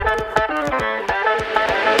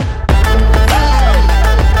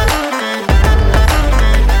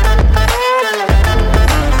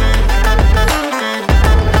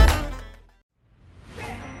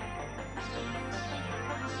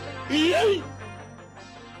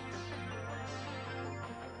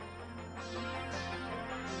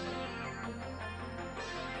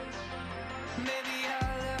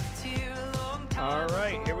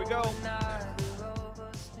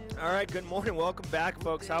Good morning. Welcome back,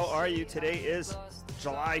 folks. How are you? Today is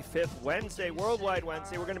July 5th, Wednesday, Worldwide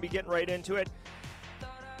Wednesday. We're going to be getting right into it.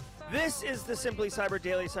 This is the Simply Cyber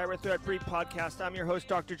Daily Cyber Threat Brief Podcast. I'm your host,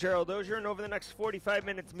 Dr. Gerald Dozier, and over the next 45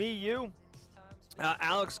 minutes, me, you,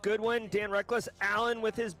 Alex Goodwin, Dan Reckless, Alan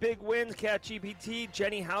with his big wins, CatGPT,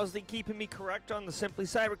 Jenny Housley keeping me correct on the Simply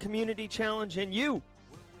Cyber Community Challenge, and you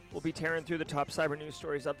will be tearing through the top cyber news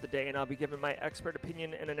stories of the day, and I'll be giving my expert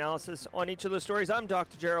opinion and analysis on each of those stories. I'm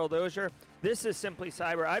Dr. Gerald Dozier. This is Simply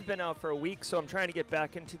Cyber. I've been out for a week, so I'm trying to get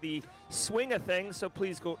back into the swing of things, so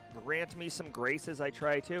please go grant me some grace as I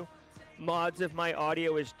try to. Mods, if my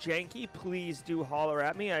audio is janky, please do holler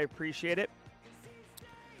at me. I appreciate it.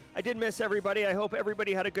 I did miss everybody. I hope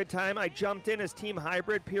everybody had a good time. I jumped in as Team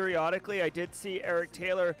Hybrid periodically. I did see Eric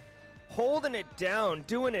Taylor holding it down,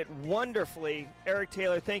 doing it wonderfully. Eric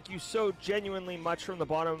Taylor, thank you so genuinely much from the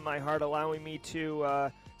bottom of my heart, allowing me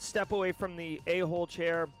to step away from the a-hole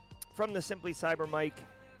chair, from the Simply Cyber mic,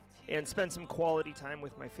 and spend some quality time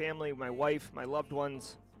with my family, my wife, my loved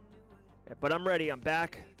ones. But I'm ready. I'm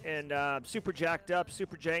back, and super jacked up,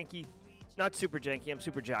 super janky. Not super janky, I'm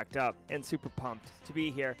super jacked up and super pumped to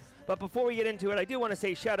be here. But before we get into it, I do want to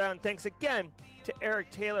say shout out and thanks again to Eric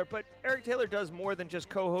Taylor. But Eric Taylor does more than just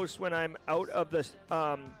co-host when I'm out of the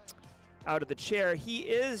chair. He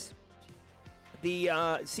is the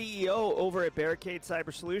CEO over at Barricade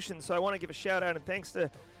Cyber Solutions. So I want to give a shout out and thanks to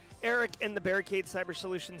Eric and the Barricade Cyber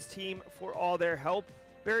Solutions team for all their help.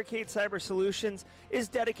 Barricade Cyber Solutions is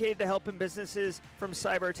dedicated to helping businesses from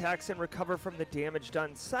cyber attacks and recover from the damage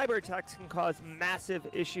done. Cyber attacks can cause massive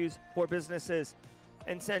issues for businesses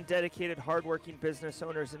and send dedicated, hardworking business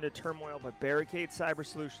owners into turmoil. But Barricade Cyber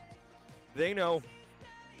Solutions, they know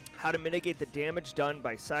how to mitigate the damage done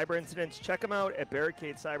by cyber incidents. Check them out at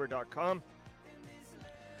barricadecyber.com.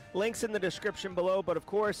 Links in the description below. But of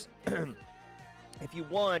course, if you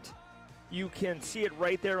want, you can see it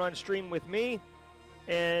right there on stream with me.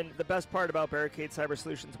 And the best part about Barricade Cyber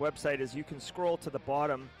Solutions website is you can scroll to the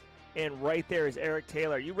bottom, and right there is Eric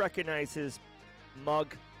Taylor. You recognize his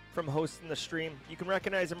mug from hosting the stream. You can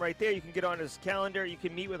recognize him right there. You can get on his calendar. You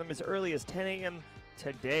can meet with him as early as 10 a.m.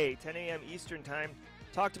 today, 10 a.m. Eastern Time.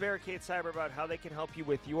 Talk to Barricade Cyber about how they can help you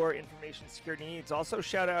with your information security needs. Also,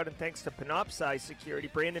 shout out and thanks to Panoptcy Security,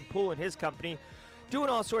 Brandon Poole and his company, doing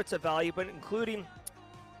all sorts of value, but including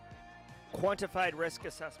quantified risk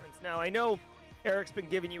assessments. Now, I know Eric's been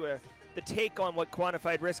giving you the take on what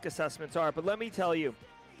quantified risk assessments are, but let me tell you,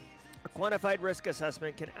 a quantified risk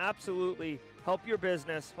assessment can absolutely help your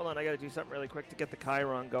business. Hold on, I got to do something really quick to get the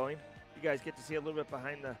Chiron going. You guys get to see a little bit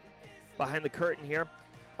behind the curtain here.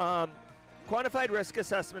 Quantified risk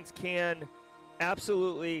assessments can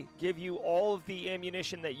absolutely give you all of the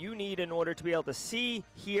ammunition that you need in order to be able to see,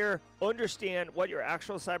 hear, understand what your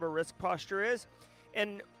actual cyber risk posture is,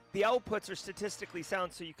 and the outputs are statistically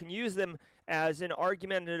sound, so you can use them as an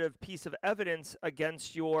argumentative piece of evidence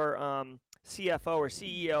against your CFO or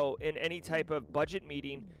CEO in any type of budget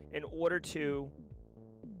meeting in order to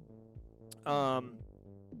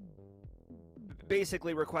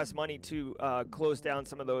basically request money to close down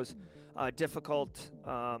some of those difficult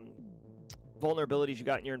vulnerabilities you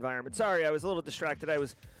got in your environment. Sorry, I was a little distracted. I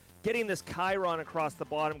was getting this Chiron across the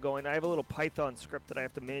bottom going. I have a little Python script that I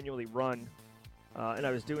have to manually run. And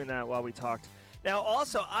I was doing that while we talked. Now,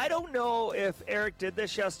 also, I don't know if Eric did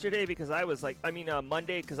this yesterday because I was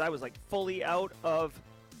Monday, because I was fully out of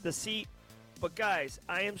the seat. But guys,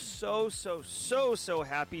 I am so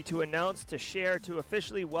happy to announce, to share, to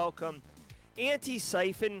officially welcome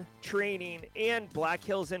anti-siphon training and Black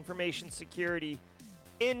Hills Information Security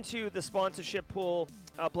into the sponsorship pool.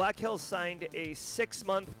 Black Hills signed a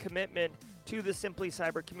 6-month commitment to the Simply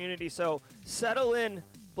Cyber community. So settle in,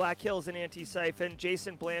 Black Hills and Anti-Siphon,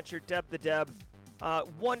 Jason Blanchard, Deb the Deb.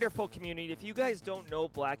 Wonderful community. If you guys don't know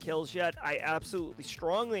Black Hills yet, I absolutely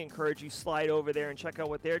strongly encourage you slide over there and check out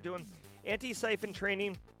what they're doing. Anti-Siphon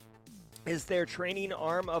Training is their training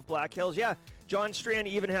arm of Black Hills. Yeah, John Strand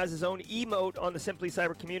even has his own emote on the Simply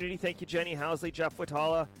Cyber community. Thank you, Jenny Housley, Jeff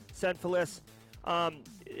Watala, Senfilis.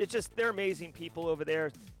 They're amazing people over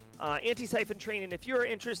there. Anti-Siphon Training, if you're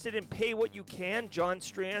interested in pay what you can, John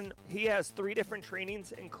Strand, he has 3 different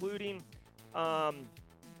trainings, including, let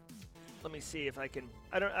me see if I can,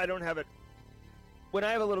 I don't have it. When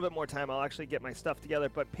I have a little bit more time, I'll actually get my stuff together,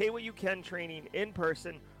 but pay what you can training in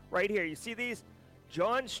person right here. You see these?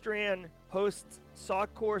 John Strand hosts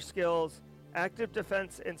SOC core skills, active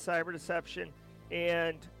defense and cyber deception,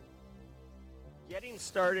 and getting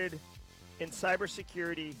started in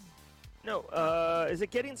cybersecurity. No, is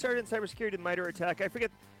it getting started in cybersecurity, MITRE ATT&CK? I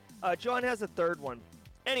forget. John has a third one.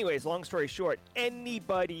 Anyways, long story short,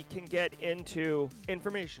 anybody can get into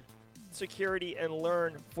information security and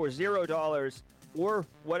learn for $0 or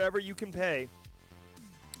whatever you can pay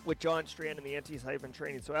with John Strand and the Anti-Siphon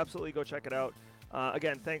Training. So absolutely go check it out.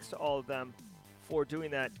 Again, thanks to all of them for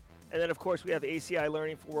doing that. And then, of course, we have ACI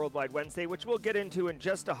Learning for Worldwide Wednesday, which we'll get into in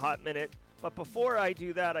just a hot minute. But before I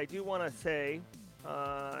do that, I do want to say,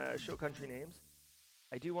 show country names.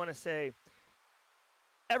 I do want to say,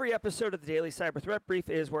 every episode of the Daily Cyber Threat Brief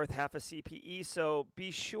is worth half a CPE, so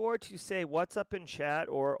be sure to say what's up in chat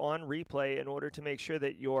or on replay in order to make sure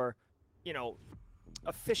that you're,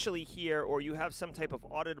 officially here or you have some type of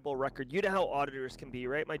auditable record. You know how auditors can be,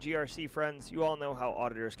 right? My GRC friends, you all know how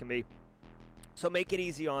auditors can be. So make it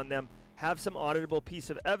easy on them. Have some auditable piece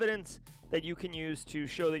of evidence that you can use to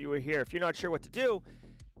show that you were here. If you're not sure what to do,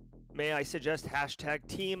 may I suggest hashtag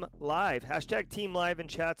Team Live. Hashtag Team Live in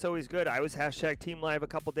chat's always good. I was hashtag Team Live a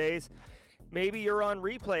couple days. Maybe you're on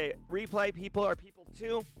replay. Replay people are people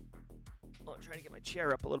too. Oh, I'm trying to get my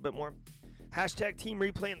chair up a little bit more. Hashtag Team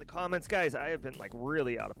Replay in the comments. Guys, I have been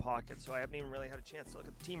really out of pocket, so I haven't even really had a chance to look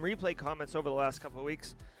at the Team Replay comments over the last couple of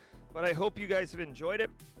weeks. But I hope you guys have enjoyed it.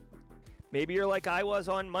 Maybe you're like I was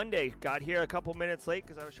on Monday. Got here a couple minutes late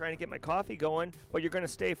because I was trying to get my coffee going, but you're going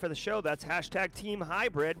to stay for the show. That's hashtag Team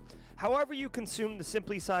Hybrid. However you consume the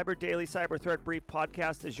Simply Cyber Daily Cyber Threat Brief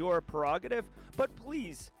podcast is your prerogative, but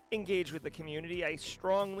please engage with the community. I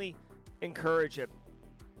strongly encourage it.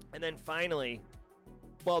 And then finally,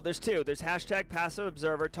 well, there's two. There's hashtag Passive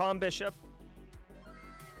Observer. Tom Bishop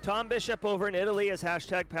over in Italy is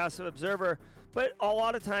hashtag Passive Observer. But a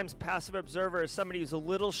lot of times, Passive Observer is somebody who's a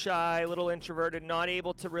little shy, a little introverted, not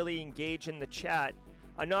able to really engage in the chat.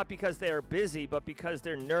 Not because they are busy, but because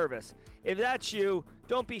they're nervous. If that's you,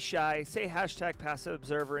 don't be shy. Say hashtag Passive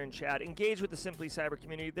Observer in chat. Engage with the Simply Cyber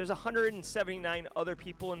community. There's 179 other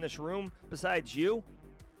people in this room besides you,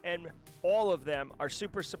 and all of them are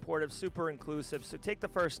super supportive, super inclusive. So take the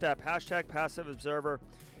first step. Hashtag Passive Observer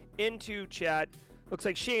into chat. Looks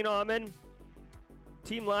like Shane Auman.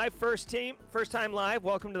 Team Live, first time live.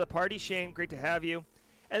 Welcome to the party, Shane. Great to have you.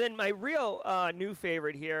 And then my real new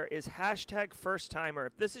favorite here is hashtag First Timer.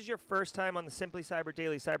 If this is your first time on the Simply Cyber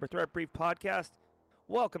Daily Cyber Threat Brief podcast,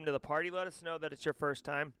 welcome to the party. Let us know that it's your first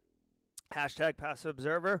time. Hashtag Passive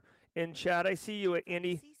Observer in chat. I see you,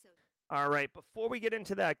 Andy. All right, before we get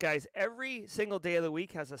into that, guys, every single day of the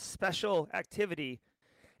week has a special activity,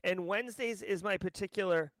 and Wednesdays is my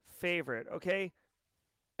particular favorite, okay?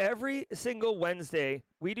 Every single Wednesday,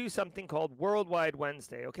 we do something called Worldwide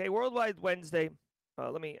Wednesday, okay? Worldwide Wednesday, I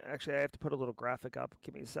have to put a little graphic up.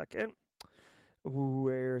 Give me a second.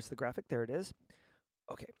 Where's the graphic? There it is.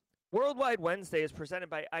 Okay. Worldwide Wednesday is presented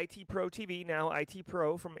by IT Pro TV, now IT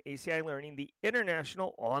Pro from ACI Learning, the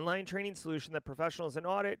international online training solution that professionals in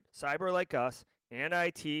audit, cyber like us, and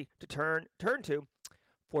IT to turn to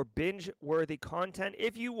for binge-worthy content.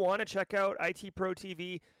 If you want to check out IT Pro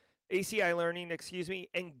TV, ACI Learning,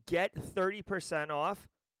 and get 30% off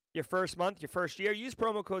your first month, your first year, use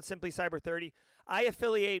promo code SimplyCyber30. I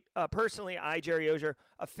affiliate, personally, Jerry Ogier,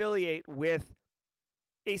 affiliate with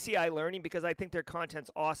ACI Learning because I think their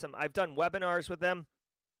content's awesome. I've done webinars with them.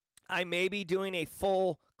 I may be doing a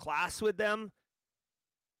full class with them.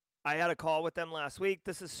 I had a call with them last week.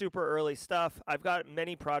 This is super early stuff. I've got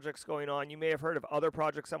many projects going on. You may have heard of other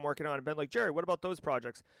projects I'm working on and been like, Jerry, what about those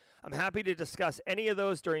projects? I'm happy to discuss any of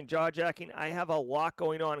those during Jawjacking. I have a lot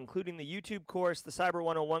going on, including the YouTube course, the Cyber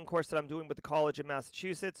 101 course that I'm doing with the College of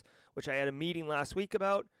Massachusetts, which I had a meeting last week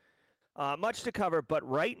about. Much to cover, but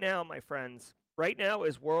right now, my friends, right now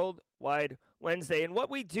is Worldwide Wednesday. And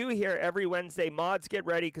what we do here every Wednesday, mods, get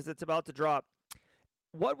ready because it's about to drop.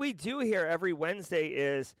 What we do here every Wednesday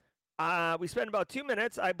is we spend about 2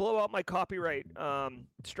 minutes. I blow out my copyright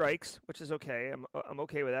strikes, which is okay. I'm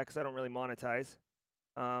okay with that because I don't really monetize.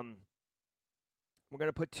 We're going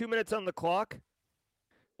to put 2 minutes on the clock.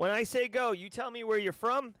 When I say go, you tell me where you're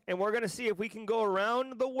from, and we're going to see if we can go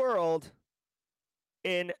around the world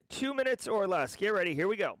in 2 minutes or less. Get ready. Here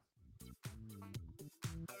we go.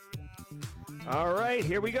 All right,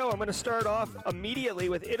 here we go. I'm going to start off immediately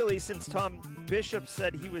with Italy since Tom Bishop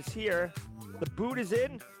said he was here. The boot is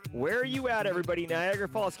in. Where are you at, everybody? Niagara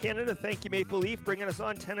Falls, Canada. Thank you, Maple Leaf, bringing us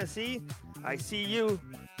on. Tennessee. I see you,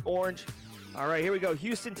 Orange. All right, here we go.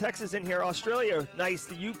 Houston, Texas in here. Australia, nice.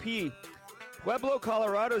 The UP. Pueblo,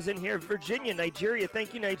 Colorado's in here. Virginia, Nigeria.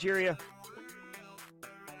 Thank you, Nigeria.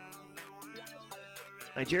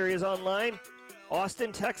 Nigeria's online.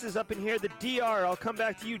 Austin, Texas up in here. The DR. I'll come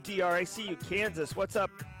back to you, DR. I see you. Kansas. What's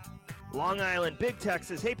up? Long Island. Big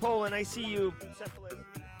Texas. Hey, Poland. I see you.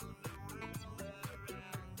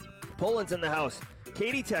 Poland's in the house.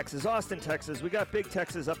 Katy, Texas. Austin, Texas. We got Big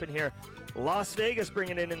Texas up in here. Las Vegas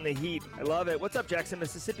bringing it in the heat. I love it. What's up, Jackson,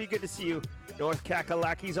 Mississippi? Good to see you. North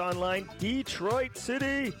Kakalaki's online. Detroit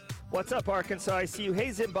City. What's up, Arkansas? I see you.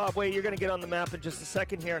 Hey, Zimbabwe, you're going to get on the map in just a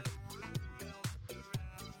second here.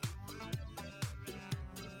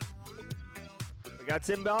 We got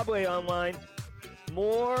Zimbabwe online.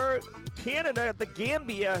 More Canada, the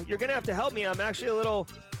Gambia. You're going to have to help me. I'm actually a little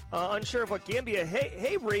unsure of what Gambia.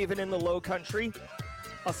 Hey, Raven in the Low Country.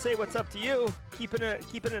 I'll say what's up to you. Keeping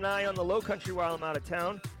an eye on the Low Country while I'm out of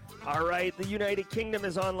town. All right, the United Kingdom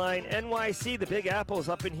is online. NYC, the Big Apple's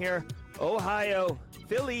up in here. Ohio,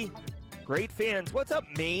 Philly, great fans. What's up,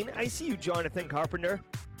 Maine? I see you, Jonathan Carpenter.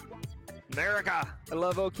 America, I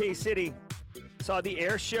love OK City. Saw the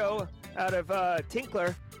air show out of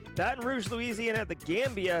Tinkler. Baton Rouge, Louisiana, the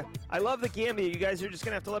Gambia. I love the Gambia. You guys are just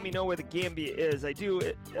gonna have to let me know where the Gambia is. I do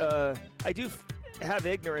have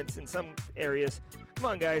ignorance in some areas. Come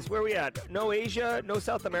on, guys, where are we at? No Asia, no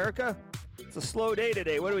South America? It's a slow day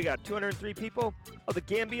today. What do we got, 203 people? Oh, the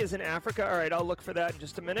Gambia is in Africa. All right, I'll look for that in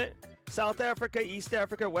just a minute. South Africa, East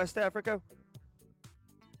Africa, West Africa.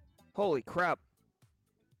 Holy crap.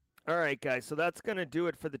 All right, guys, so that's going to do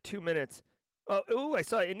it for the 2 minutes. Oh, ooh, I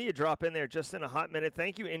saw India drop in there just in a hot minute.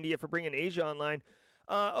 Thank you, India, for bringing Asia online.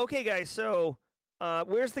 Okay, guys, so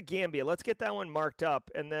where's the Gambia? Let's get that one marked up,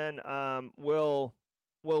 and then we'll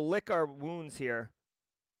lick our wounds here.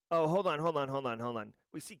 Oh, hold on.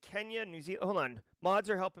 We see Kenya, New Zealand. Hold on. Mods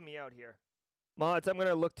are helping me out here. Mods, I'm going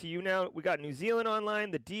to look to you now. We got New Zealand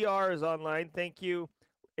online. The DR is online. Thank you.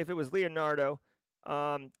 If it was Leonardo.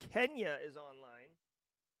 Kenya is online.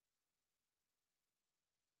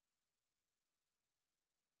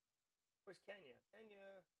 Where's Kenya?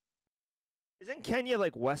 Isn't Kenya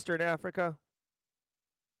like Western Africa?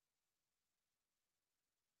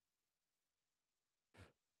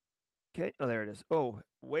 Okay. Oh, there it is. Oh,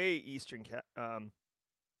 way eastern.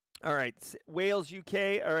 All right, Wales,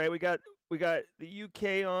 UK. All right, we got the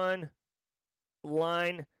UK on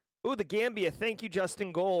line. Oh, the Gambia. Thank you,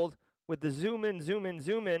 Justin Gold, with the zoom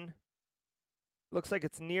in. Looks like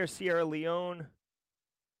it's near Sierra Leone,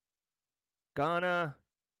 Ghana.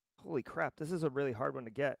 Holy crap, this is a really hard one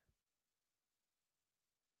to get.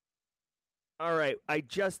 All right,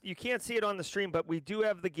 you can't see it on the stream, but we do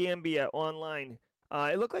have the Gambia online.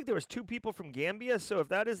 It looked like there was 2 people from Gambia, so if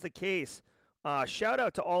that is the case, shout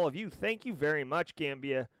out to all of you. Thank you very much,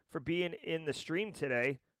 Gambia, for being in the stream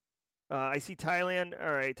today. I see Thailand.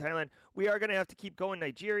 All right, Thailand. We are going to have to keep going.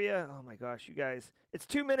 Nigeria. Oh my gosh, you guys. It's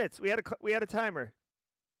 2 minutes. We had a timer.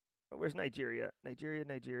 Oh, where's Nigeria?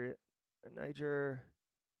 Niger.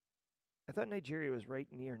 I thought Nigeria was right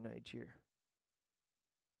near Niger.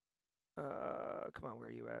 Come on, where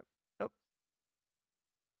are you at?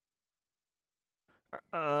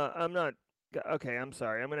 I'm not. Okay, I'm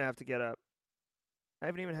sorry. I'm gonna have to get up. I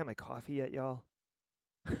haven't even had my coffee yet, y'all.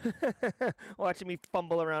 Watching me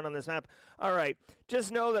fumble around on this map. All right,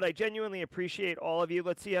 just know that I genuinely appreciate all of you.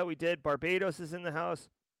 Let's see how we did. Barbados is in the house.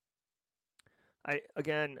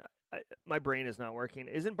 My brain is not working.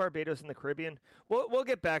 Isn't Barbados in the Caribbean? We'll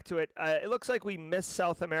get back to it. It looks like we missed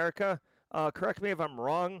South America. Correct me if I'm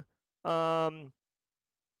wrong.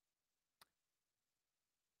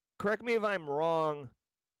 Correct me if I'm wrong.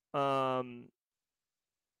 Oh,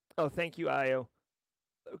 thank you, Io.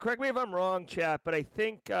 Correct me if I'm wrong, chat, but I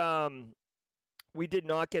think we did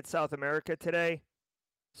not get South America today.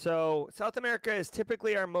 So South America is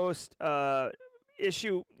typically our most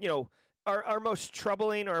issue, our most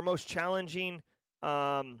troubling, our most challenging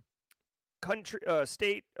country,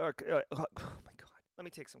 state. Oh my God, let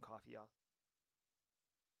me take some coffee, y'all.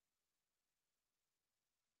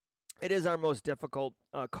 It is our most difficult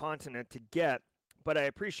continent to get, but I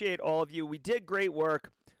appreciate all of you. We did great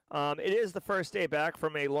work. It is the first day back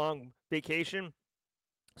from a long vacation,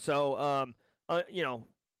 so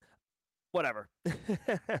whatever.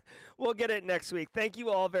 We'll get it next week. Thank you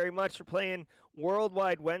all very much for playing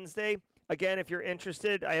Worldwide Wednesday. Again, if you're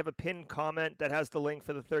interested, I have a pinned comment that has the link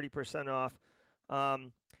for the 30% off.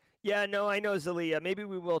 Yeah, no, I know, Zalia. Maybe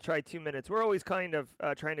we will try 2 minutes. We're always kind of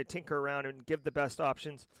trying to tinker around and give the best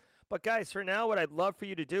options. But guys, for now, what I'd love for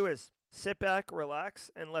you to do is sit back, relax,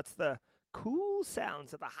 and let the cool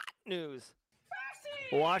sounds of the hot news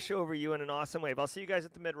wash over you in an awesome wave. I'll see you guys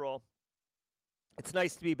at the mid-roll. It's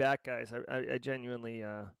nice to be back, guys. I genuinely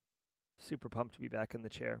super pumped to be back in the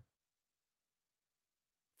chair.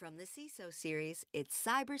 From the CISO series, it's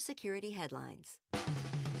Cybersecurity Headlines.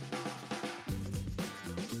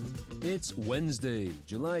 It's Wednesday,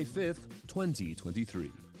 July 5th,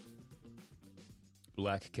 2023.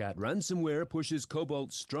 Black Cat ransomware pushes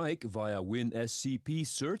Cobalt Strike via WinSCP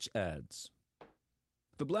search ads.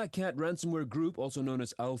 The Black Cat ransomware group, also known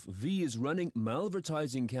as ALF-V, is running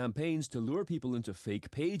malvertising campaigns to lure people into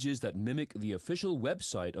fake pages that mimic the official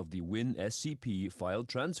website of the WinSCP file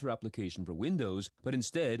transfer application for Windows, but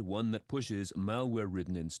instead one that pushes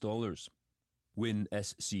malware-ridden installers.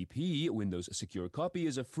 WinSCP, Windows Secure Copy,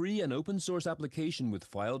 is a free and open-source application with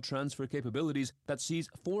file transfer capabilities that sees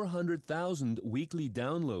 400,000 weekly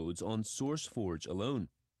downloads on SourceForge alone.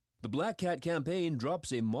 The Black Cat campaign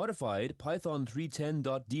drops a modified Python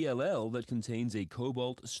 310.dll that contains a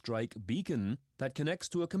Cobalt Strike beacon that connects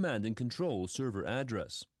to a command and control server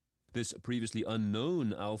address. This previously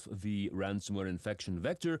unknown ALF-V ransomware infection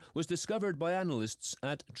vector was discovered by analysts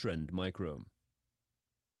at Trend Micro.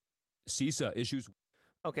 CISA issues...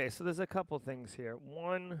 Okay, so there's a couple things here.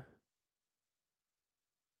 One...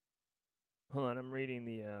 Hold on, I'm reading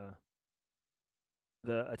the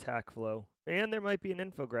attack flow. And there might be an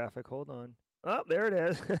infographic. Hold on. Oh, there it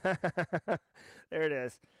is. There it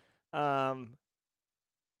is. The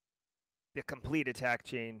complete attack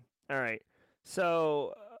chain. All right.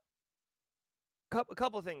 So, a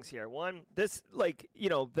couple things here. One, this, like, you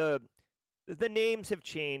know, the names have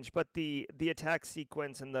changed, but the attack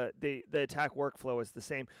sequence and the attack workflow is the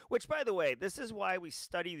same. Which, by the way, this is why we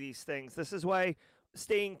study these things. This is why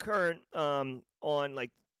staying current on, like,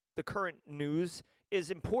 the current news is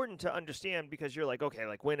important to understand, because you're like, okay,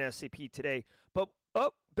 like WinSCP today, but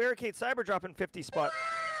Barricade Cyber dropping 50 spot.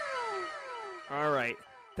 All right,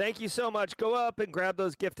 thank you so much. Go up and grab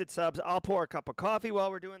those gifted subs. I'll pour a cup of coffee while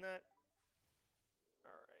we're doing that.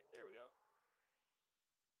 All right, there we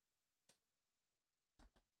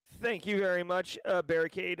go. Thank you very much,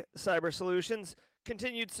 Barricade Cyber Solutions.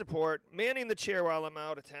 Continued support, manning the chair while I'm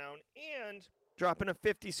out of town, and dropping a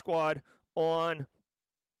 50 squad on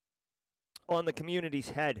the community's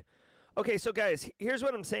head. Okay, so guys, here's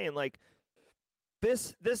what I'm saying. Like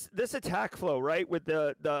this attack flow, right? With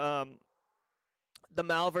the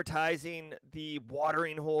malvertising, the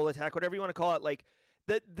watering hole attack, whatever you want to call it. Like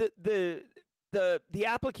the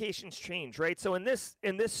applications change, right? So in this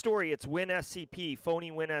story, it's WinSCP,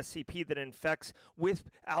 phony WinSCP that infects with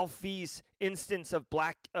ALF-V's instance of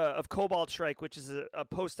Cobalt Strike, which is a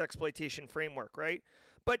post-exploitation framework, right?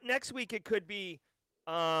 But next week it could be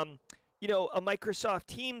a Microsoft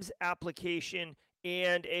Teams application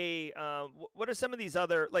and what are some of these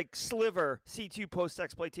other, like Sliver C2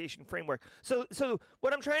 post-exploitation framework. So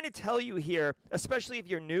what I'm trying to tell you here, especially if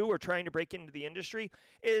you're new or trying to break into the industry,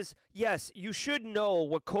 is yes, you should know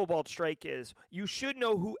what Cobalt Strike is. You should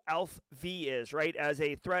know who ALF-V is, right, as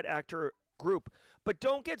a threat actor group. But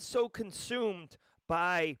don't get so consumed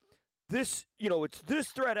by this, it's this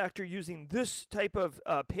threat actor using this type of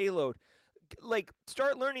payload. Like,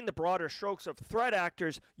 start learning the broader strokes of threat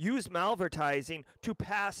actors use malvertising to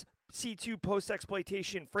pass C2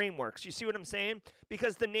 post-exploitation frameworks. You see what I'm saying?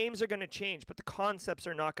 Because the names are going to change, but the concepts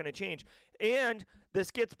are not going to change. And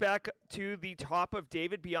this gets back to the top of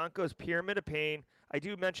David Bianco's Pyramid of Pain. I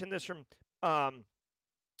do mention this from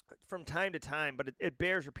time to time, but it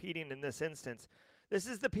bears repeating in this instance. This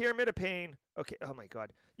is the Pyramid of Pain. Okay, oh my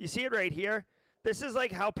God. You see it right here? This is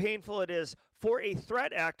like how painful it is for a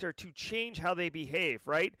threat actor to change how they behave,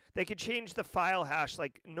 right? They could change the file hash,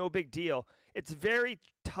 like no big deal. It's very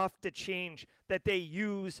tough to change that they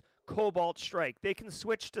use Cobalt Strike. They can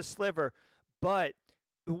switch to Sliver, but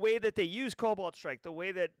the way that they use Cobalt Strike, the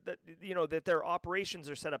way that their operations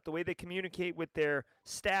are set up, the way they communicate with their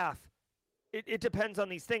staff, it depends on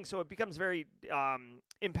these things. So it becomes very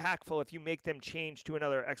impactful if you make them change to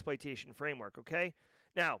another exploitation framework, okay?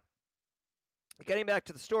 Now, getting back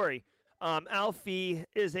to the story, ALF-V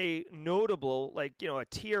is a notable, a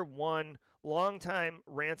tier 1, long-time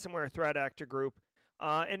ransomware threat actor group,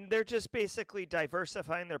 and they're just basically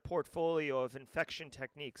diversifying their portfolio of infection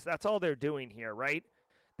techniques. That's all they're doing here, right?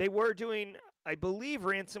 They were doing, I believe,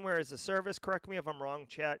 ransomware as a service. Correct me if I'm wrong,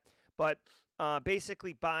 chat, but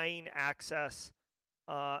basically buying access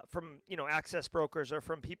from access brokers or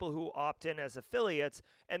from people who opt in as affiliates,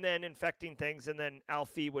 and then infecting things, and then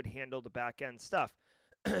ALF-V would handle the back end stuff.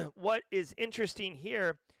 What is interesting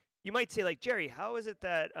here, you might say, like, Jerry, how is it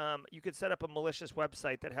that you could set up a malicious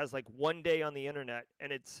website that has like 1 day on the internet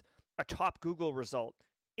and it's a top Google result,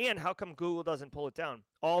 and how come Google doesn't pull it down?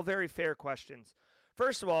 All very fair questions.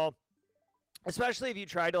 First of all, especially if you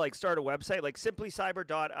try to like start a website like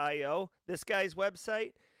simplycyber.io, this guy's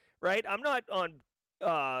website, right? I'm not on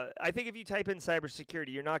I think if you type in cybersecurity,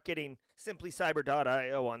 you're not getting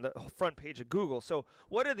simplycyber.io on the front page of Google. So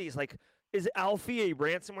what are these? Like, is ALF-V a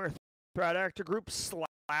ransomware threat actor group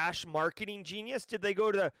 / marketing genius? Did they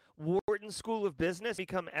go to Wharton School of Business,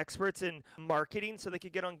 become experts in marketing so they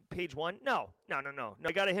could get on page 1? No.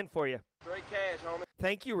 I got a hint for you. Straight cash, homie.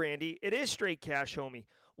 Thank you, Randy. It is straight cash, homie.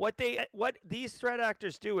 What these threat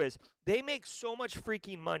actors do is they make so much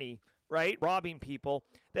freaking money, right, robbing people,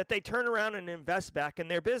 that they turn around and invest back in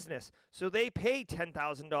their business. So they pay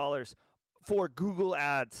 $10,000 for Google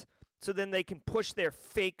ads, so then they can push their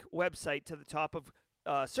fake website to the top of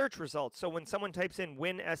search results. So when someone types in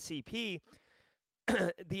Win SCP,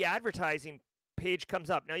 the advertising page comes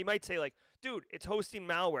up. Now you might say, like, dude, it's hosting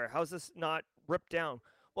malware. How's this not ripped down?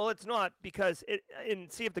 Well, it's not, because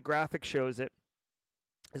and see if the graphic shows it.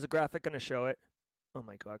 Is the graphic going to show it? Oh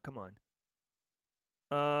my God, come on.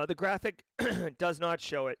 The graphic does not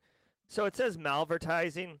show it. So it says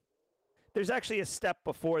malvertising. There's actually a step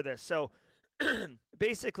before this. So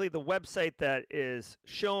basically the website that is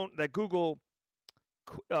shown, that Google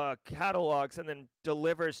catalogs and then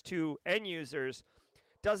delivers to end users,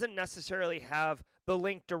 doesn't necessarily have the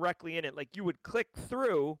link directly in it. Like, you would click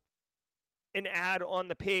through an ad on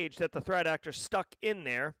the page that the threat actor stuck in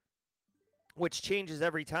there, which changes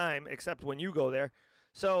every time except when you go there.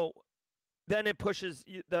 So then it pushes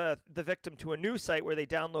the victim to a new site where they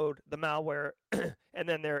download the malware and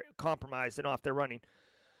then they're compromised and off they're running.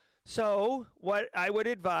 So what I would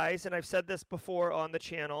advise, and I've said this before on the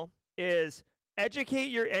channel, is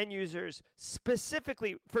educate your end users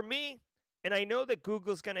specifically. For me, and I know that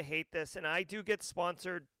Google's going to hate this, and I do get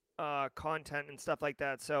sponsored content and stuff like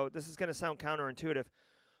that, so this is going to sound counterintuitive,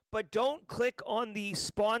 but don't click on the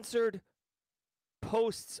sponsored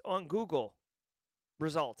posts on Google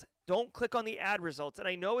results. Don't click on the ad results. And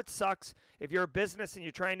I know it sucks if you're a business and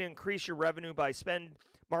you're trying to increase your revenue by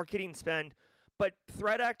marketing spend, but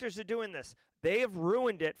threat actors are doing this. They have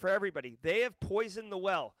ruined it for everybody. They have poisoned the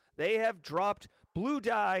well. They have dropped blue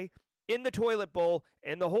dye in the toilet bowl,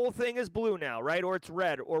 and the whole thing is blue now, right? Or it's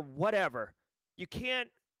red or whatever. You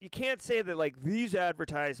can't say that, like, these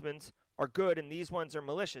advertisements are good and these ones are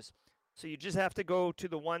malicious. So you just have to go to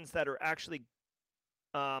the ones that are actually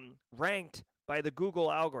ranked by the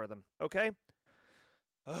Google algorithm, okay?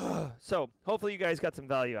 So hopefully you guys got some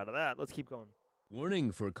value out of that. Let's keep going.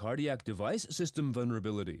 Warning for cardiac device system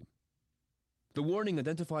vulnerability. The warning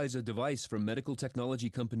identifies a device from medical technology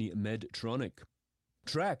company Medtronic.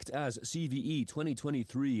 Tracked as CVE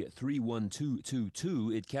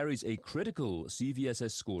 2023-31222, it carries a critical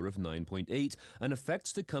CVSS score of 9.8 and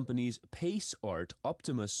affects the company's PaceArt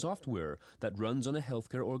Optimus software that runs on a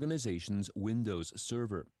healthcare organization's Windows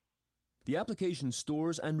server. The application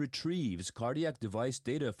stores and retrieves cardiac device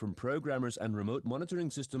data from programmers and remote monitoring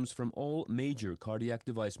systems from all major cardiac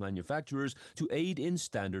device manufacturers to aid in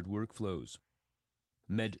standard workflows.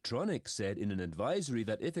 Medtronic said in an advisory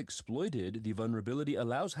that if exploited, the vulnerability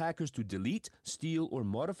allows hackers to delete, steal, or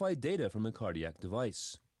modify data from a cardiac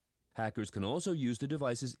device. Hackers can also use the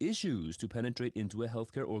device's issues to penetrate into a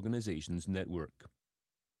healthcare organization's network.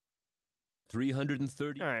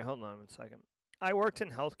 330. All right, hold on one second. I worked in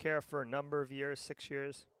healthcare for a number of years, 6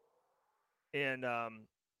 years. And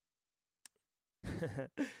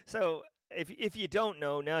so if you don't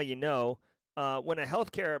know, now you know. When a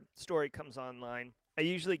healthcare story comes online, I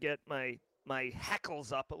usually get my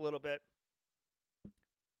heckles up a little bit.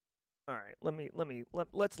 All right,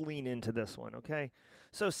 let's lean into this one, okay?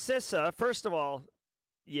 So CISA, first of all,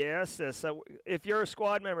 yes, CISA. If you're a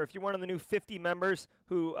squad member, if you're one of the new 50 members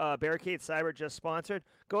who Barricade Cyber just sponsored,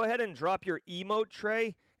 go ahead and drop your emote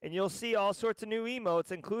tray, and you'll see all sorts of new emotes,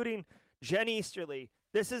 including Jen Easterly.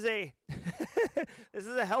 This is a this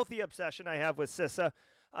is a healthy obsession I have with CISA.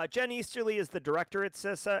 Jen Easterly is the director at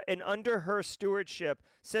CISA, and under her stewardship,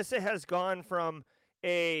 CISA has gone from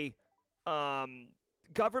a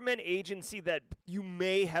government agency that you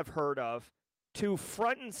may have heard of to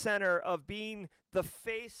front and center of being the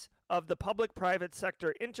face of the public-private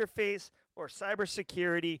sector interface for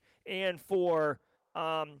cybersecurity and for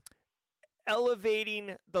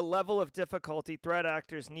elevating the level of difficulty threat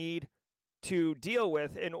actors need to deal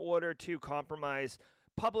with in order to compromise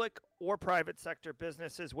public or private sector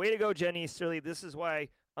businesses. Way to go, Jen Easterly. This is why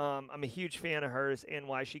I'm a huge fan of hers and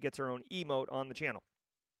why she gets her own emote on the channel.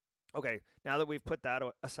 Okay, now that we've put that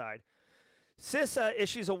aside, CISA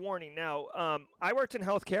issues a warning. Now, I worked in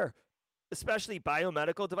healthcare, especially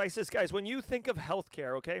biomedical devices. Guys, when you think of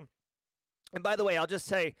healthcare, okay, and by the way, I'll just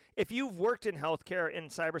say, if you've worked in healthcare in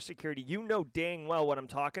cybersecurity, you know dang well what I'm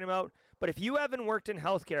talking about. But if you haven't worked in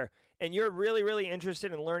healthcare and you're really, really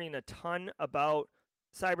interested in learning a ton about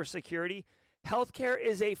cybersecurity, healthcare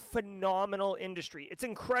is a phenomenal industry. It's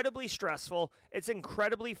incredibly stressful. It's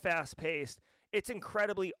incredibly fast-paced. It's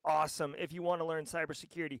incredibly awesome if you want to learn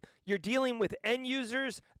cybersecurity. You're dealing with end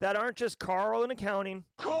users that aren't just Carl in accounting,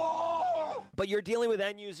 but you're dealing with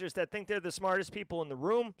end users that think they're the smartest people in the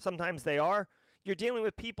room. Sometimes they are. You're dealing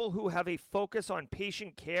with people who have a focus on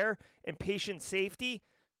patient care and patient safety,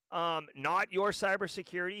 not your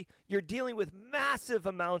cybersecurity. You're dealing with massive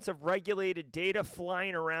amounts of regulated data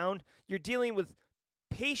flying around. You're dealing with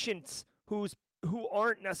patients who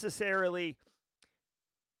aren't necessarily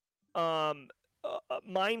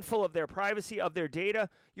mindful of their privacy, of their data.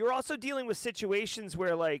 You're also dealing with situations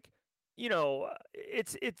where, like,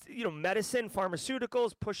 it's medicine,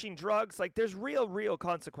 pharmaceuticals, pushing drugs. Like, there's real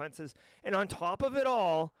consequences. And on top of it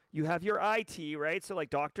all, you have your IT, right? So like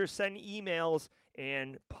doctors send emails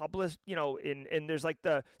and publish, and there's like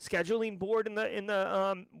the scheduling board in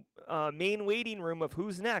the main waiting room of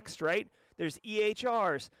who's next, right? There's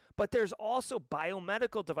EHRs, but there's also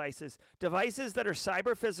biomedical devices that are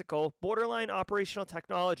cyber physical, borderline operational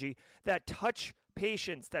technology that touch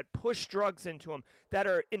patients, that push drugs into them, that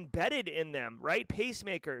are embedded in them, right?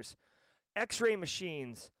 Pacemakers, X-ray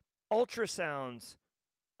machines, ultrasounds,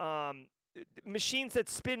 machines that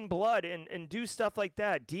spin blood and do stuff like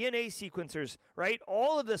that, DNA sequencers, right?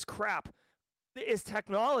 All of this crap is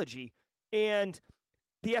technology, and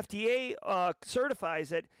the FDA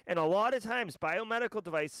certifies it, and a lot of times biomedical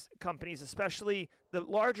device companies, especially the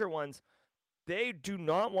larger ones, they do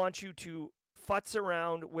not want you to futz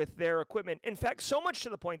around with their equipment. In fact, so much to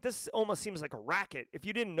the point, this almost seems like a racket. If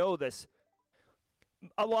you didn't know this,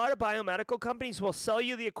 a lot of biomedical companies will sell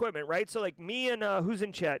you the equipment, right? So like me and who's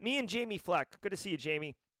in chat? Me and Jamie Fleck. Good to see you,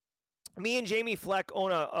 Jamie. Me and Jamie Fleck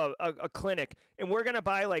own a clinic, and we're gonna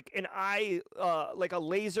buy like an eye, like a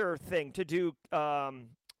laser thing to do.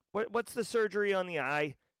 What's the surgery on the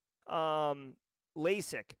eye?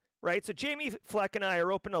 LASIK, right? So Jamie Fleck and I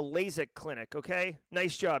are opening a LASIK clinic. Okay,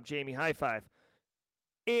 nice job, Jamie. High five.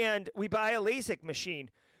 And we buy a LASIK machine.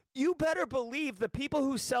 You better believe the people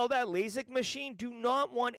who sell that LASIK machine do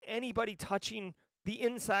not want anybody touching the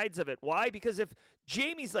insides of it. Why? Because if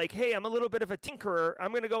Jamie's like, hey, I'm a little bit of a tinkerer,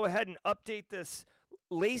 I'm going to go ahead and update this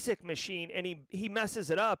LASIK machine, and he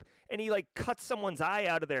messes it up, and he like cuts someone's eye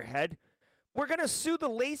out of their head, we're going to sue the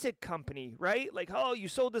LASIK company, right? Like, oh, you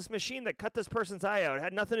sold this machine that cut this person's eye out. It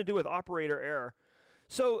had nothing to do with operator error.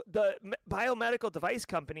 So the biomedical device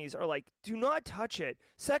companies are like, do not touch it.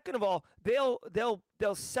 Second of all, they'll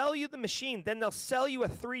sell you the machine, then they'll sell you a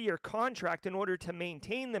 3-year contract in order to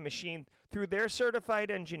maintain the machine through their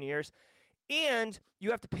certified engineers, and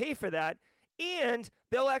you have to pay for that. And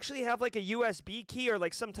they'll actually have like a USB key or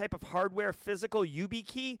like some type of hardware physical UB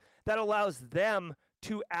key that allows them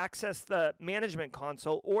to access the management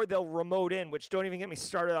console, or they'll remote in, which don't even get me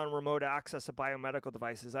started on remote access of biomedical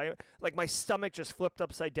devices. My stomach just flipped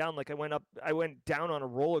upside down. Like I went down on a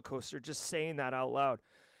roller coaster just saying that out loud.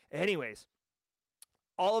 Anyways,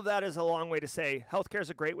 all of that is a long way to say healthcare is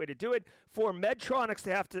a great way to do it. For Medtronics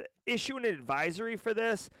to have to issue an advisory for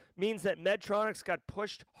this means that Medtronics got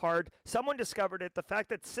pushed hard. Someone discovered it. The fact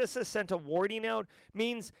that CISA sent a warning out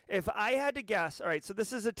means, if I had to guess, all right, so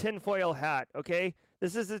this is a tinfoil hat, okay?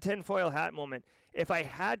 This is a tinfoil hat moment. If I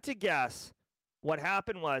had to guess, what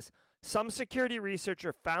happened was some security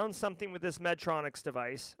researcher found something with this Medtronics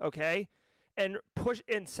device, okay, and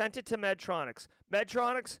sent it to Medtronics.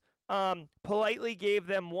 Medtronics politely gave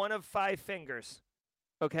them one of 5 fingers.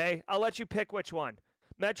 Okay, I'll let you pick which one.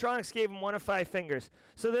 Medtronics gave them one of 5 fingers.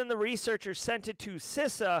 So then the researcher sent it to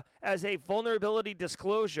CISA as a vulnerability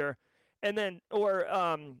disclosure, and then, or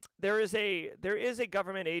there is a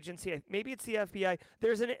government agency, maybe it's the FBI.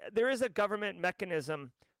 There is a government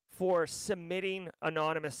mechanism for submitting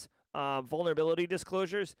anonymous vulnerability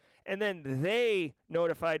disclosures, and then they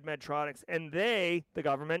notified Medtronics, and the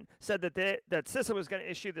government, said that CISA was going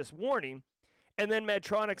to issue this warning, and then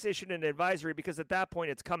Medtronics issued an advisory, because at that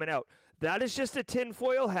point it's coming out. That is just a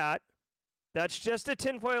tinfoil hat. That's just a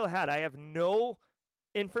tinfoil hat. I have no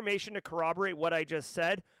information to corroborate what I just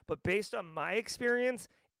said, but based on my experience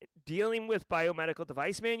dealing with biomedical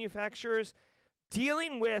device manufacturers,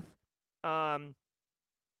 dealing with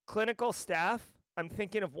clinical staff, I'm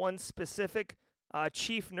thinking of one specific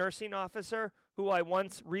chief nursing officer who I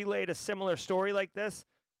once relayed a similar story like this,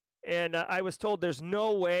 and I was told there's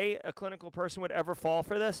no way a clinical person would ever fall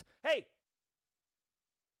for this. Hey!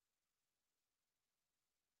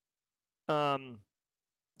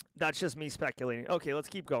 That's just me speculating. Okay, let's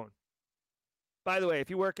keep going. By the way, if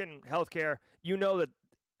you work in healthcare, you know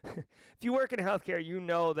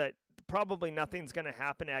that probably nothing's going to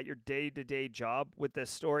happen at your day-to-day job with this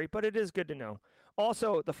story, but it is good to know.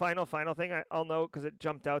 Also, the final thing I'll note, because it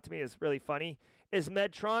jumped out to me, is really funny, is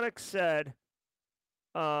Medtronic said,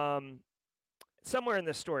 somewhere in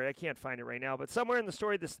this story, I can't find it right now, but somewhere in the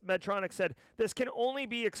story, this Medtronic said, this can only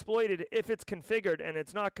be exploited if it's configured, and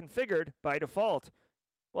it's not configured by default.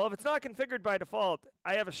 Well, if it's not configured by default,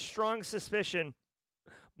 I have a strong suspicion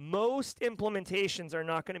most implementations are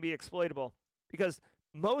not going to be exploitable because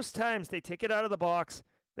most times they take it out of the box,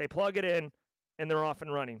 they plug it in, and they're off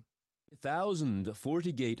and running. 1,000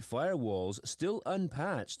 FortiGate firewalls still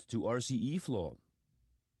unpatched to RCE flaw.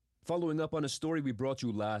 Following up on a story we brought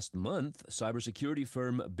you last month, cybersecurity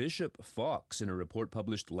firm Bishop Fox, in a report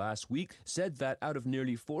published last week, said that out of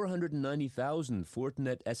nearly 490,000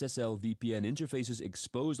 Fortinet SSL VPN interfaces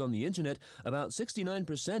exposed on the internet, about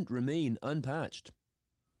 69% remain unpatched.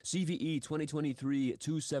 CVE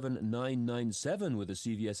 2023-27997 with a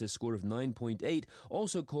CVSS score of 9.8,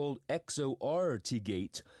 also called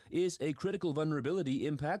XOR-T-Gate, is a critical vulnerability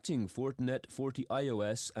impacting Fortinet,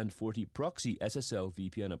 FortiIOS, and FortiProxy SSL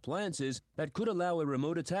VPN appliances that could allow a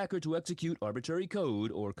remote attacker to execute arbitrary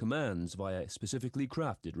code or commands via specifically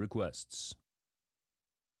crafted requests.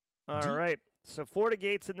 All right. So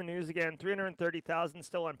FortiGate's in the news again. 330,000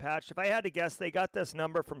 still unpatched. If I had to guess, they got this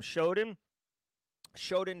number from Shodan.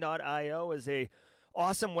 Shodan.io is a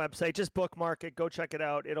awesome website. Just bookmark it. Go check it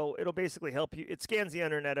out. It'll basically help you. It scans the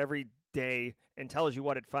internet every day and tells you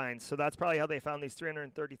what it finds. So that's probably how they found these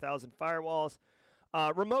 330,000 firewalls.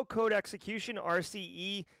 Remote code execution,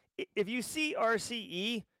 RCE. If you see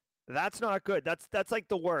RCE, that's not good. That's like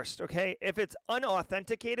the worst. Okay. If it's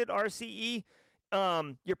unauthenticated RCE,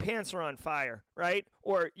 your pants are on fire, right?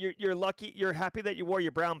 Or you're lucky. You're happy that you wore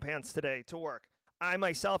your brown pants today to work. I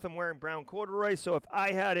myself am wearing brown corduroy, so if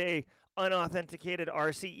I had a unauthenticated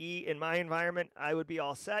RCE in my environment, I would be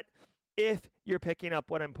all set if you're picking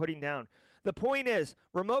up what I'm putting down. The point is,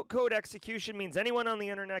 remote code execution means anyone on the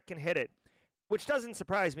internet can hit it, which doesn't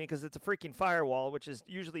surprise me because it's a freaking firewall, which is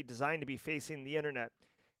usually designed to be facing the internet.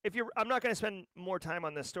 I'm not going to spend more time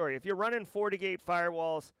on this story. If you're running FortiGate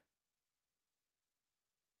firewalls,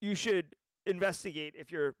 you should investigate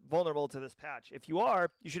if you're vulnerable to this patch. If you are,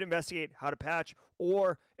 you should investigate how to patch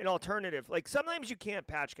or an alternative. Like sometimes you can't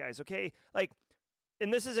patch, guys, okay? Like,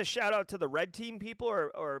 and this is a shout out to the red team people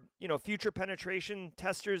or future penetration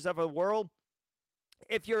testers of a world.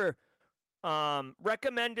 If you're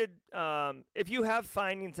recommended, if you have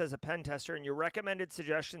findings as a pen tester and your recommended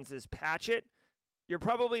suggestions is patch it, you're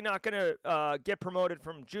probably not going to get promoted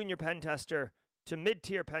from junior pen tester to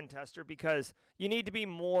mid-tier pen tester because you need to be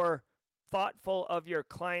more thoughtful of your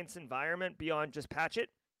client's environment beyond just patch it,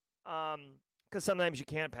 because sometimes you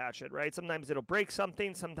can't patch it, right? Sometimes it'll break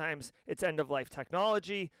something. Sometimes it's end-of-life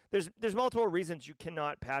technology. There's multiple reasons you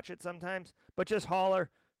cannot patch it sometimes, but just holler.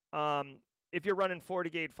 If you're running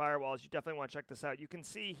FortiGate firewalls, you definitely want to check this out. You can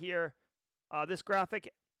see here this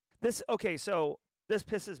graphic. So this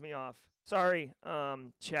pisses me off. Sorry,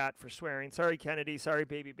 chat, for swearing. Sorry, Kennedy. Sorry,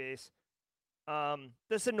 Baby Bass.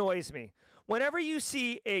 This annoys me. Whenever you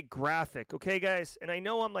see a graphic, okay, guys, and I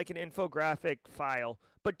know I'm like an infographic file,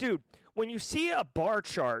 but dude, when you see a bar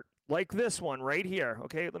chart like this one right here,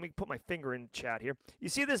 okay, let me put my finger in chat here. You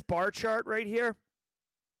see this bar chart right here?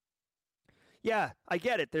 Yeah, I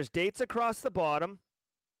get it. There's dates across the bottom,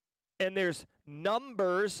 and there's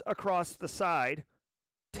numbers across the side,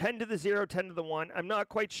 10 to the 0, 10 to the 1. I'm not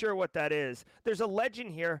quite sure what that is. There's a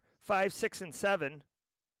legend here, 5, 6, and 7.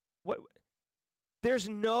 What? There's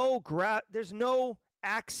no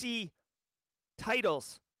axis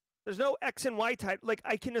titles. There's no X and Y title. Like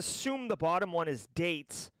I can assume the bottom one is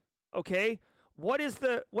dates. Okay? What's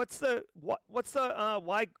the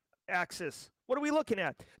Y axis? What are we looking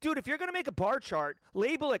at? Dude, if you're going to make a bar chart,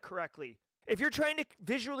 label it correctly. If you're trying to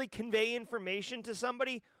visually convey information to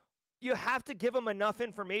somebody, you have to give them enough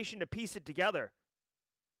information to piece it together.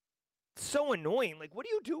 It's so annoying. Like, what are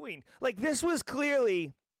you doing? Like, this was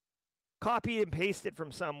clearly copied and pasted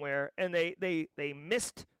from somewhere, and they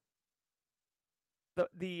missed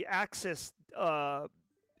the axis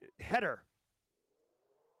header.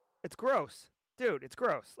 It's gross. Dude, it's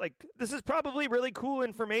gross. Like, this is probably really cool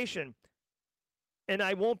information, and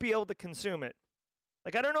I won't be able to consume it.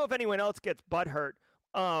 Like, I don't know if anyone else gets butthurt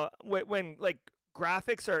when like,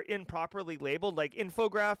 graphics are improperly labeled, like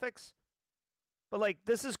infographics. But, like,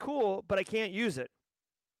 this is cool, but I can't use it.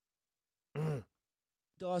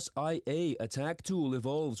 DDoS-IA attack tool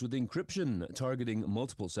evolves with encryption, targeting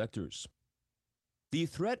multiple sectors. The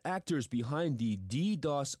threat actors behind the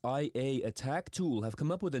DDoS-IA attack tool have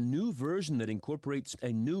come up with a new version that incorporates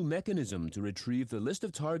a new mechanism to retrieve the list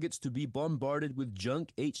of targets to be bombarded with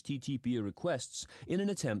junk HTTP requests in an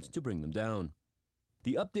attempt to bring them down.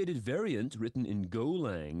 The updated variant, written in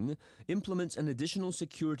Golang, implements an additional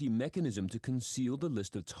security mechanism to conceal the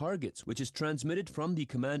list of targets, which is transmitted from the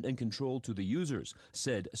command and control to the users,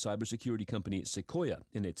 said cybersecurity company Sequoia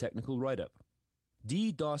in a technical write-up.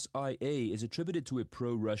 DDoS-IA is attributed to a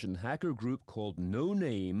pro-Russian hacker group called No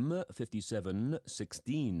Name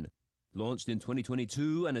 5716. Launched in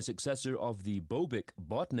 2022 and a successor of the Bobik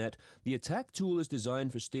botnet, the attack tool is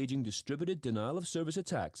designed for staging distributed denial-of-service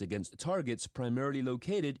attacks against targets primarily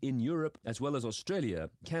located in Europe, as well as Australia,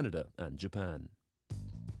 Canada, and Japan.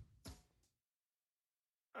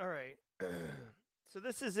 All right. So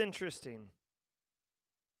this is interesting.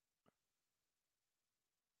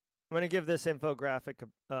 I'm going to give this infographic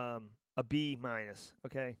a B minus,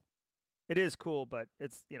 okay? It is cool, but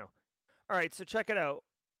it's, you know. All right, so check it out.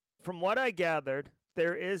 From what I gathered,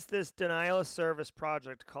 there is this denial of service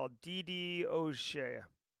project called DDoS.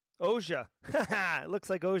 OSHA. It looks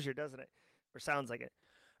like OSHA, doesn't it? Or sounds like it.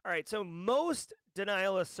 All right, so most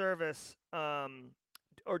denial of service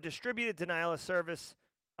or distributed denial of service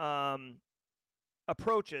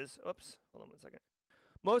approaches, oops, hold on 1 second.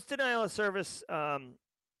 Most denial of service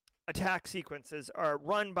attack sequences are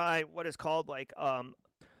run by what is called like a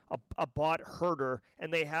bot herder,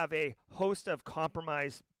 and they have a host of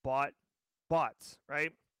compromised bots,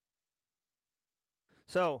 right?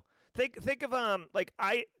 So think of like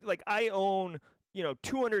I own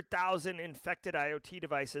 200,000 infected IoT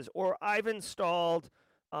devices, or I've installed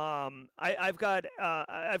I've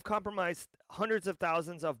compromised hundreds of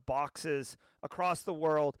thousands of boxes across the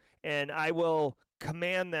world, and I will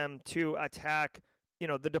command them to attack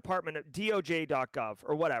the department of DOJ.gov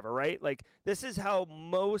or whatever, right? Like this is how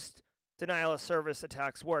most denial of service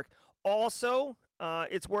attacks work. Also,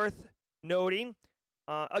 it's worth noting,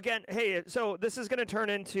 again, hey, so this is going to turn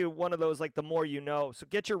into one of those like the more you know. So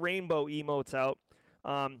get your rainbow emotes out.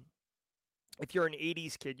 If you're an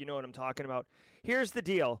 80s kid, you know what I'm talking about. Here's the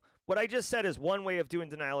deal. What I just said is one way of doing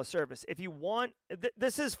denial of service. If you want,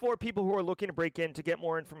 this is for people who are looking to break in to get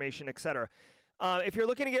more information, etc. If you're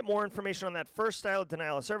looking to get more information on that first style of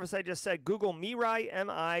denial of service I just said, Google Mirai,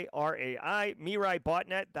 M-I-R-A-I, Mirai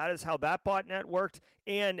botnet. That is how that botnet worked,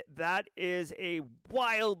 and that is a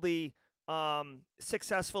wildly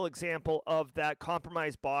successful example of that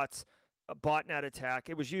compromised bots botnet attack.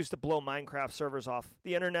 It was used to blow Minecraft servers off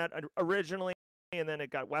the internet originally, and then it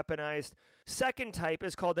got weaponized. Second type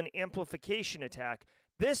is called an amplification attack.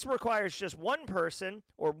 This requires just one person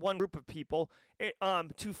or one group of people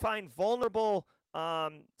to find vulnerable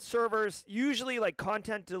servers, usually like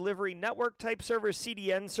content delivery network type servers,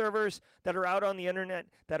 CDN servers that are out on the internet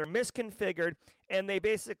that are misconfigured, and they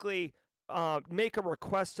basically make a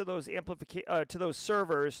request to those to those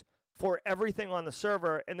servers for everything on the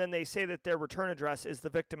server, and then they say that their return address is the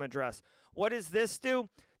victim address. What does this do?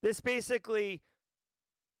 This basically,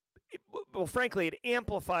 well, frankly, it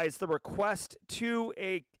amplifies the request to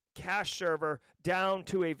a cache server down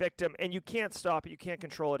to a victim, and you can't stop it. You can't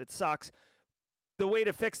control it. It sucks. The way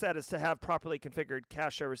to fix that is to have properly configured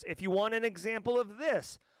cache servers. If you want an example of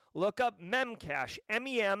this, look up Memcache,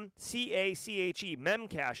 M-E-M-C-A-C-H-E,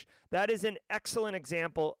 Memcache. That is an excellent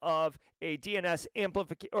example of a DNS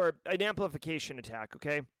amplification attack,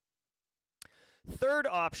 okay? Third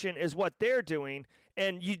option is what they're doing,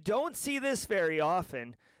 and you don't see this very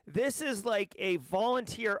often. This is like a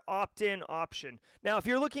volunteer opt-in option. Now, if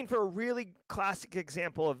you're looking for a really classic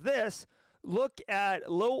example of this, look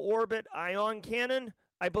at low orbit ion cannon.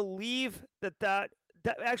 I believe that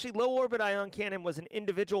actually low orbit ion cannon was an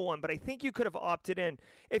individual one, but I think you could have opted in.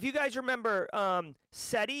 If you guys remember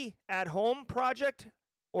SETI at Home project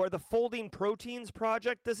or the Folding Proteins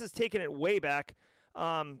project, this is taking it way back.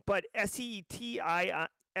 But SETI,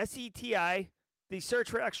 the Search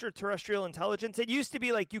for Extraterrestrial Intelligence, it used to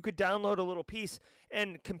be like you could download a little piece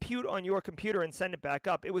and compute on your computer and send it back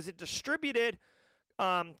up. It was a distributed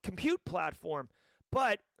compute platform.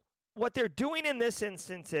 But what they're doing in this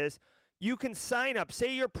instance is you can sign up,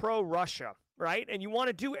 say you're pro-Russia, right? And you want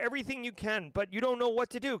to do everything you can, but you don't know what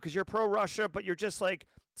to do because you're pro-Russia, but you're just like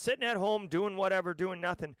sitting at home doing whatever, doing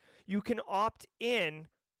nothing. You can opt in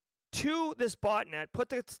to this botnet, put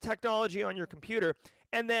this technology on your computer,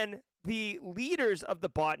 and then the leaders of the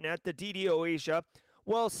botnet, the DDoS,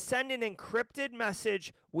 will send an encrypted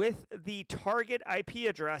message with the target IP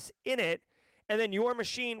address in it, and then your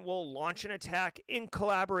machine will launch an attack in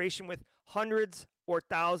collaboration with hundreds or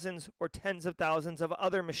thousands or tens of thousands of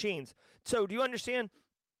other machines. So do you understand?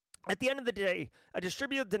 At the end of the day, a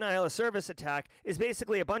distributed denial of service attack is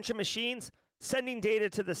basically a bunch of machines sending data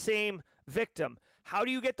to the same victim. How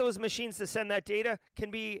do you get those machines to send that data?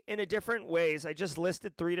 Can be in a different ways. I just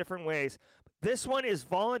listed 3 different ways. This one is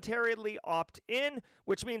voluntarily opt-in,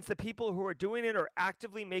 which means the people who are doing it are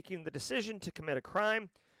actively making the decision to commit a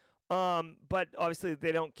crime, but obviously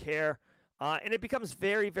they don't care. And it becomes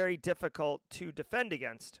very, very difficult to defend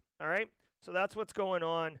against. All right? So that's what's going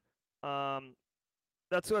on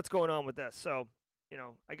that's what's going on with this. So,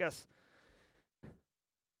 I guess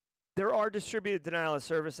there are distributed denial of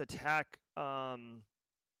service attack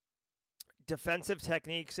defensive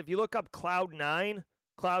techniques. If you look up Cloud9,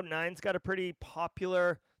 Cloud9's got a pretty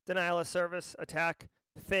popular denial of service attack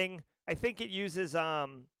thing. I think it uses oh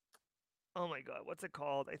my god, what's it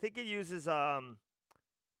called? I think it uses oh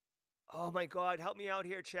my god, help me out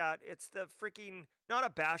here, chat. It's the freaking, not a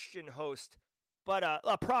bastion host, but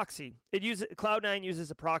a proxy. Cloud9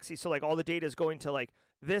 uses a proxy, so like all the data is going to like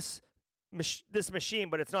this machine,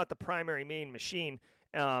 but it's not the primary main machine.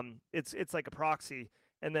 It's like a proxy,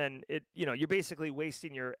 and then you're basically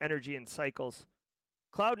wasting your energy in cycles.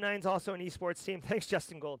 Cloud9's also an esports team. Thanks,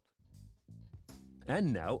 Justin Gold.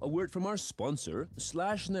 And now a word from our sponsor,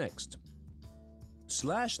 SlashNext.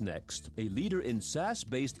 SlashNext, a leader in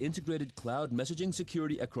SaaS-based integrated cloud messaging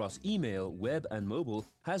security across email, web, and mobile,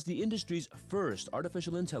 has the industry's first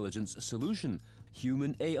artificial intelligence solution,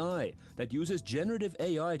 Human AI, that uses generative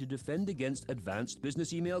AI to defend against advanced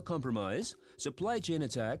business email compromise, supply chain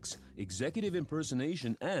attacks, executive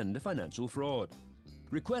impersonation, and financial fraud.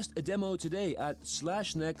 Request a demo today at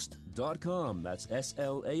slashnext.com. That's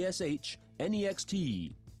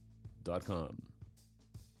SLASHNEXT.com.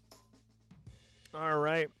 All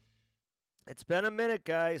right. It's been a minute,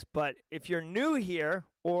 guys, but if you're new here,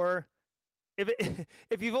 or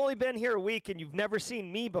if you've only been here a week and you've never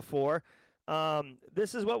seen me before,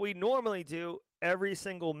 this is what we normally do every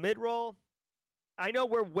single mid-roll. I know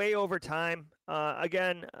we're way over time.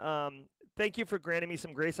 Again, thank you for granting me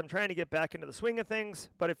some grace. I'm trying to get back into the swing of things,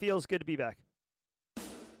 but it feels good to be back.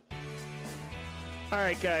 All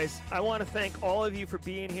right, guys, I want to thank all of you for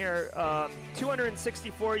being here.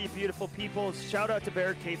 264, you beautiful people. Shout out to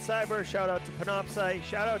Barricade Cyber. Shout out to Panopsci.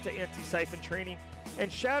 Shout out to Anti-Siphon Training. And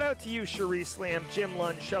shout out to you, Cherie Slam, Jim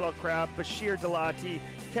Lund, Shuttlecraft, Bashir Delati,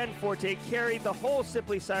 Ken Forte, Carrie, the whole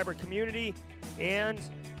Simply Cyber community, and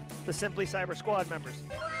the Simply Cyber Squad members.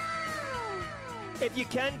 If you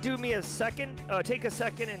can, do me a second, take a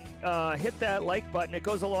second and hit that like button. It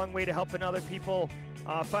goes a long way to helping other people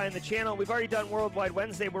find the channel. We've already done Worldwide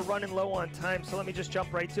Wednesday. We're running low on time, so let me just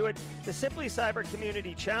jump right to it. The Simply Cyber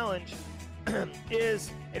Community Challenge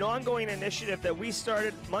is an ongoing initiative that we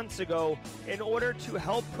started months ago in order to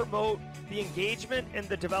help promote the engagement and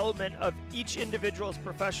the development of each individual's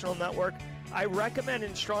professional network. I recommend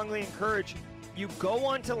and strongly encourage you go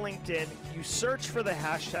onto LinkedIn, you search for the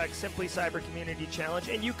hashtag Simply Cyber Community Challenge,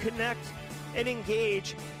 and you connect and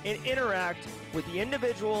engage and interact with the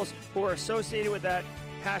individuals who are associated with that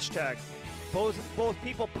hashtag. Both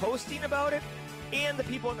people posting about it and the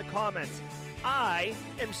people in the comments. I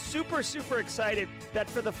am super, super excited that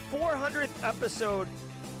for the 400th episode,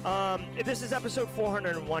 this is episode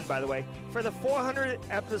 401, by the way. For the 400th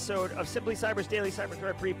episode of Simply Cyber's Daily Cyber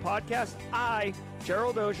Threat Brief podcast, I,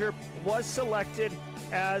 Gerald Ogier, was selected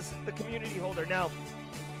as the community holder. Now,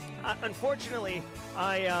 unfortunately,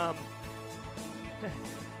 I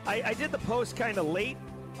did the post kind of late.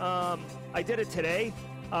 I did it today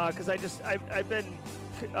because I've been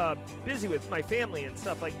busy with my family and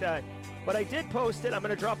stuff like that. But I did post it. I'm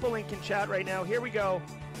going to drop a link in chat right now. Here we go.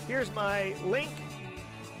 Here's my link.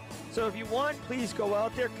 So if you want, please go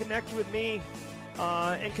out there, connect with me,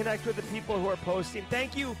 and connect with the people who are posting.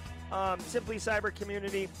 Thank you, Simply Cyber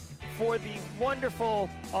community, for the wonderful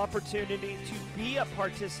opportunity to be a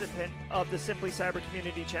participant of the Simply Cyber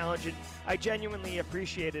Community Challenge, and I genuinely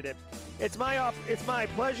appreciated it. It's my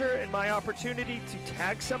pleasure and my opportunity to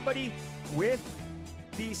tag somebody with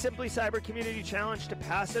the Simply Cyber Community Challenge to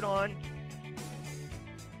pass it on.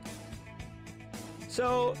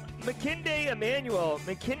 So, McKinday Emmanuel,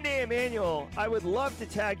 I would love to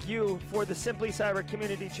tag you for the Simply Cyber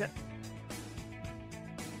Community Challenge.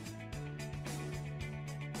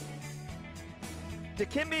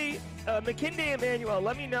 McKinday Emmanuel,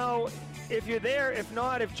 let me know if you're there. If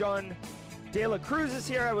not, if John De La Cruz is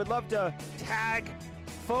here, I would love to tag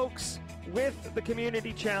folks with the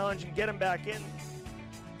Community Challenge and get them back in.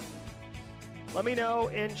 Let me know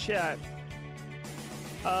in chat.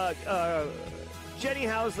 Jenny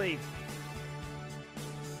Housley.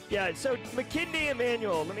 Yeah, so McKinday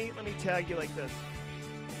Emmanuel, let me tag you like this.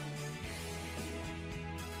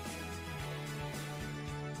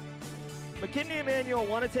 McKinday Emmanuel,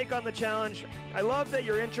 want to take on the challenge. I love that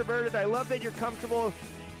you're introverted. I love that you're comfortable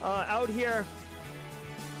out here.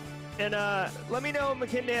 And let me know,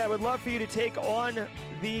 McKinday, I would love for you to take on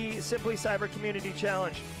the Simply Cyber Community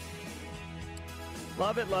Challenge.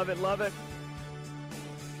 Love it, love it, love it.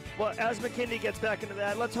 Well, as McKinday gets back into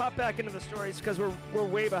that, let's hop back into the stories because we're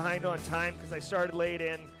way behind on time because I started late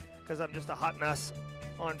in because I'm just a hot mess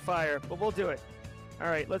on fire. But we'll do it. All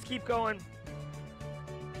right, let's keep going.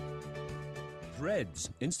 Threads,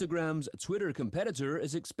 Instagram's Twitter competitor,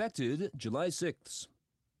 is expected July 6th.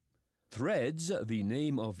 Threads, the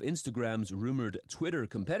name of Instagram's rumored Twitter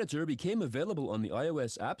competitor, became available on the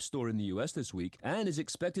iOS App Store in the US this week and is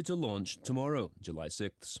expected to launch tomorrow, July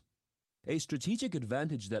 6th. A strategic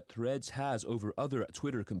advantage that Threads has over other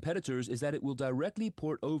Twitter competitors is that it will directly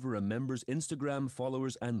port over a member's Instagram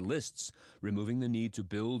followers and lists, removing the need to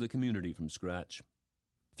build a community from scratch.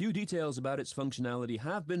 Few details about its functionality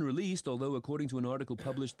have been released, although according to an article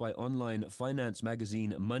published by online finance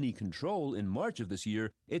magazine Money Control in March of this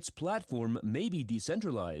year, its platform may be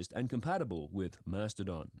decentralized and compatible with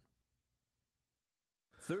Mastodon.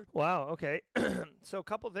 Wow, okay. So a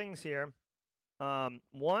couple things here.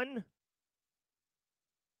 One,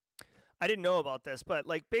 I didn't know about this, but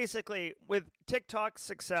like basically with TikTok's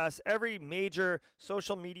success, every major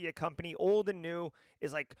social media company, old and new,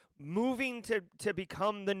 is like moving to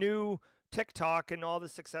become the new TikTok and all the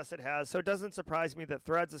success it has. So it doesn't surprise me that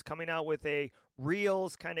Threads is coming out with a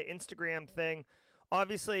Reels kind of Instagram thing.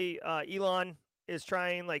 Obviously, Elon is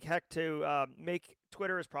trying like heck to make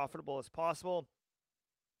Twitter as profitable as possible.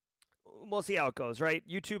 We'll see how it goes, right?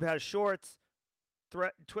 YouTube has Shorts.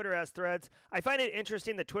 Twitter has Threads. I find it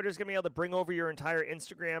interesting that Twitter's going to be able to bring over your entire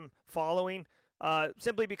Instagram following,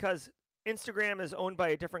 simply because Instagram is owned by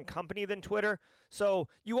a different company than Twitter. So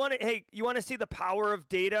you want to see the power of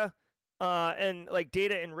data and like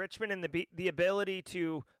data enrichment and the ability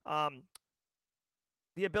to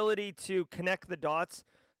connect the dots.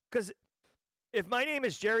 Because if my name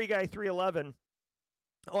is Jerry Guy 311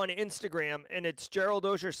 on Instagram and it's Gerald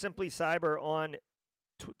Dozier Simply Cyber on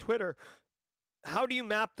Twitter, how do you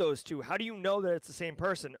map those two? How do you know that it's the same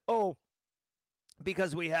person? Oh,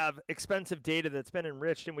 because we have expensive data that's been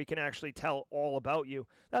enriched and we can actually tell all about you.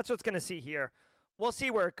 That's what's going to see here. We'll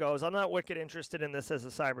see where it goes. I'm not wicked interested in this as a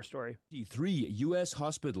cyber story. 3 U.S.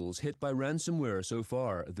 hospitals hit by ransomware so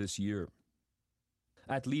far this year.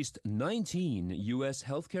 At least 19 U.S.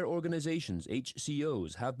 healthcare organizations,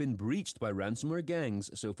 HCOs, have been breached by ransomware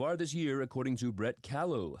gangs so far this year, according to Brett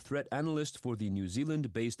Callow, threat analyst for the New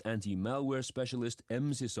Zealand-based anti-malware specialist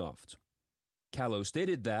MCSoft. Callow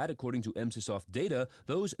stated that, according to MCSoft data,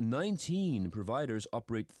 those 19 providers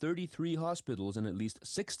operate 33 hospitals and at least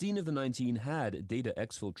 16 of the 19 had data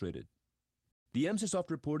exfiltrated. The MCSoft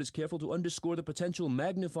report is careful to underscore the potential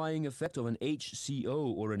magnifying effect of an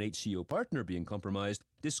HCO or an HCO partner being compromised,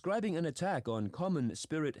 describing an attack on Common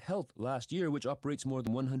Spirit Health last year, which operates more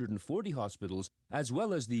than 140 hospitals, as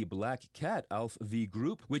well as the Black Cat Alpha V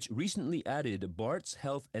Group, which recently added Barts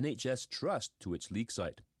Health NHS Trust to its leak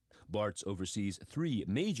site. Barts oversees 3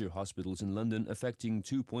 major hospitals in London, affecting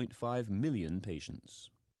 2.5 million patients.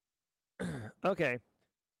 Okay.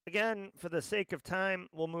 Again, for the sake of time,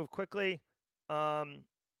 we'll move quickly.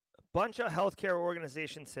 Bunch of healthcare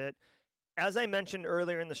organizations hit. As I mentioned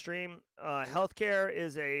earlier in the stream, healthcare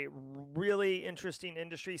is a really interesting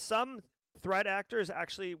industry. Some threat actors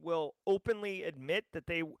actually will openly admit that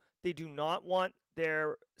they do not want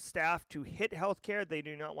their staff to hit healthcare. They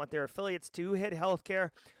do not want their affiliates to hit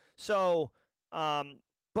healthcare. So,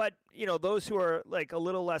 but you know, those who are like a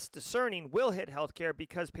little less discerning will hit healthcare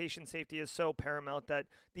because patient safety is so paramount that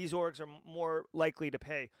these orgs are more likely to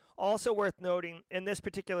pay. Also worth noting in this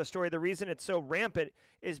particular story, the reason it's so rampant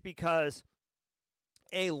is because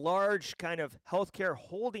a large kind of healthcare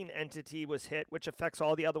holding entity was hit, which affects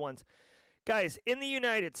all the other ones. Guys, in the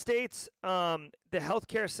United States, the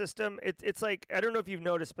healthcare system, it's like, I don't know if you've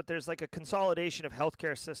noticed, but there's like a consolidation of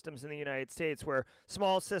healthcare systems in the United States where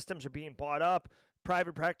small systems are being bought up,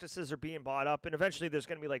 private practices are being bought up, and eventually there's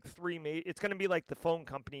going to be like it's going to be like the phone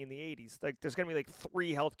company in the 80s. Like there's going to be like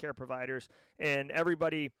 3 healthcare providers, and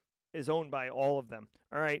everybody is owned by all of them.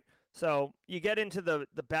 All right. So you get into the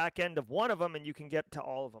back end of one of them and you can get to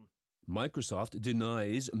all of them. Microsoft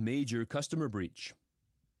denies major customer breach.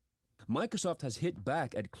 Microsoft has hit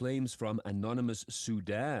back at claims from Anonymous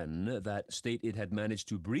Sudan that state it had managed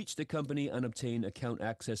to breach the company and obtain account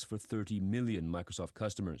access for 30 million Microsoft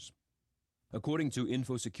customers. According to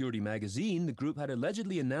InfoSecurity magazine, the group had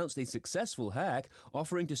allegedly announced a successful hack,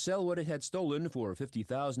 offering to sell what it had stolen for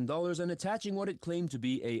 $50,000 and attaching what it claimed to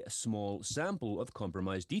be a small sample of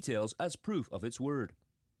compromised details as proof of its word.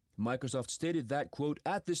 Microsoft stated that, quote,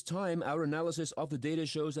 "At this time, our analysis of the data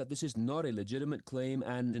shows that this is not a legitimate claim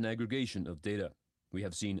and an aggregation of data. We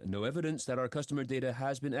have seen no evidence that our customer data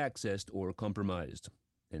has been accessed or compromised,"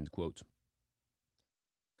 end quote.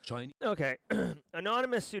 Okay.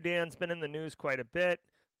 Anonymous Sudan's been in the news quite a bit.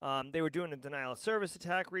 They were doing a denial of service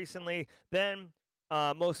attack recently. Then,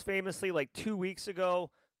 most famously, like 2 weeks ago,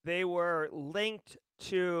 they were linked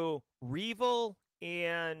to Revil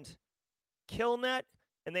and Killnet.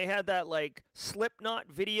 and they had that like Slipknot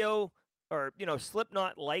video, or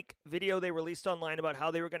Slipknot like video they released online about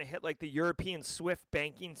how they were going to hit like the European Swift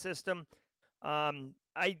banking system.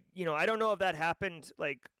 I don't know if that happened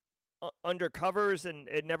like under covers and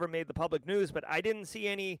it never made the public news, but I didn't see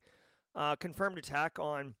any confirmed attack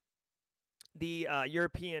on the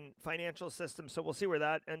European financial system. So we'll see where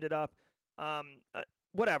that ended up.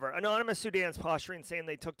 Whatever. Anonymous Sudan's posturing, saying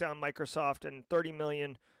they took down Microsoft and 30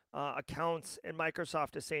 million accounts, and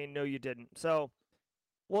Microsoft is saying no, you didn't. So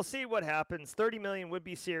we'll see what happens. 30 million would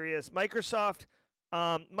be serious. Microsoft's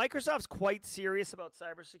quite serious about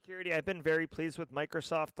cybersecurity. I've been very pleased with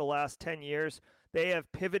Microsoft the last 10 years. They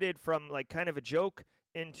have pivoted from like kind of a joke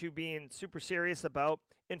into being super serious about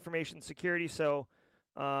information security. So,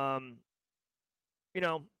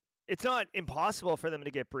 it's not impossible for them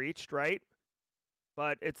to get breached, right?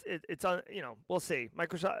 But it's on. We'll see.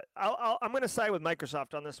 Microsoft. I'm going to side with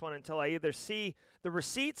Microsoft on this one until I either see the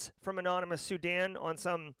receipts from Anonymous Sudan on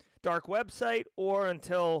some dark website, or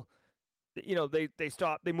until they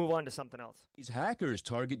stop. They move on to something else. These hackers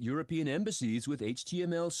target European embassies with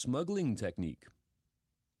HTML smuggling technique.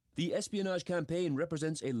 The espionage campaign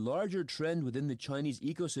represents a larger trend within the Chinese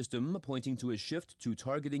ecosystem, pointing to a shift to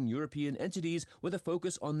targeting European entities with a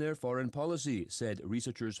focus on their foreign policy, said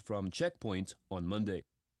researchers from Checkpoint on Monday.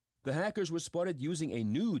 The hackers were spotted using a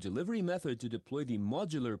new delivery method to deploy the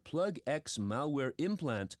modular Plug-X malware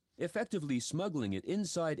implant, effectively smuggling it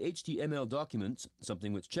inside HTML documents,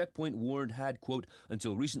 something which Checkpoint warned had, quote,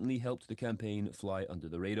 until recently helped the campaign fly under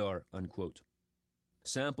the radar, unquote.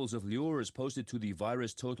 Samples of lures posted to the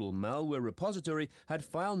VirusTotal malware repository had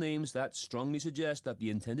file names that strongly suggest that the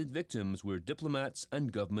intended victims were diplomats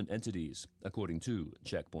and government entities, according to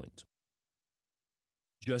Checkpoint.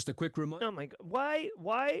 Just a quick reminder. Oh my God.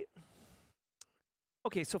 Why?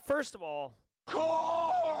 Okay, so first of all,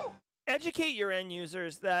 educate your end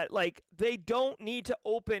users that like they don't need to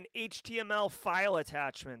open HTML file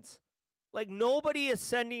attachments. Like nobody is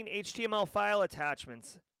sending HTML file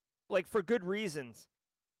attachments, like for good reasons.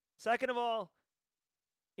 Second of all,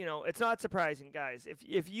 it's not surprising, guys.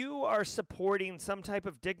 If you are supporting some type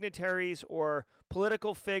of dignitaries or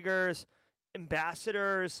political figures,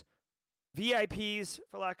 ambassadors, VIPs,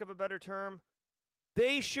 for lack of a better term,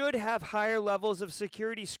 they should have higher levels of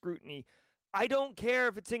security scrutiny. I don't care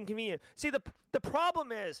if it's inconvenient. See, the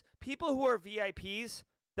problem is people who are VIPs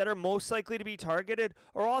that are most likely to be targeted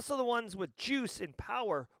are also the ones with juice and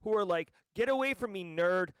power who are like, get away from me,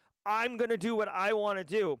 nerd. I'm going to do what I want to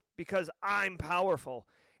do because I'm powerful.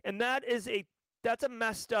 And that's a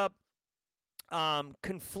messed up,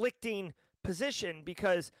 conflicting position,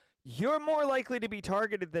 because you're more likely to be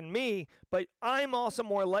targeted than me, but I'm also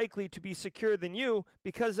more likely to be secure than you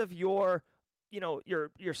because of your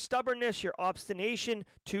stubbornness, your obstination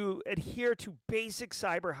to adhere to basic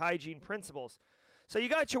cyber hygiene principles. So you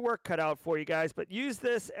got your work cut out for you guys, but use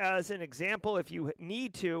this as an example if you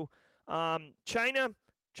need to.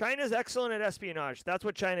 China's excellent at espionage. That's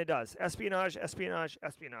what China does. Espionage.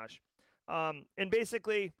 And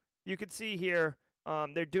basically, you can see here,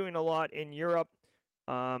 they're doing a lot in Europe.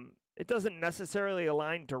 It doesn't necessarily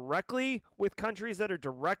align directly with countries that are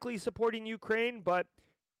directly supporting Ukraine, but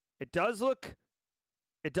it does look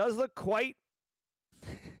quite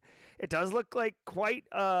it does look like quite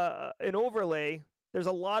an overlay. There's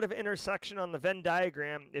a lot of intersection on the Venn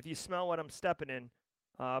diagram, if you smell what I'm stepping in,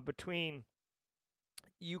 between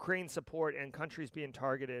Ukraine support and countries being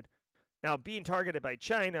targeted. Now, being targeted by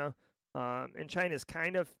China, and China's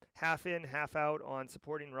kind of half in, half out on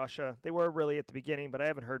supporting Russia. They were really at the beginning, but I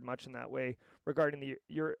haven't heard much in that way regarding the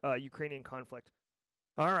Ukrainian conflict.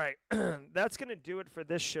 All right, that's going to do it for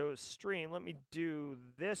this show's stream. Let me do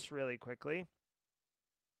this really quickly.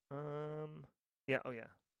 All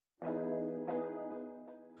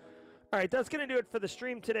right, that's going to do it for the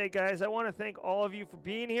stream today, guys. I want to thank all of you for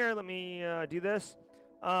being here. Let me do this.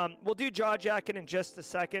 We'll do jaw jacking in just a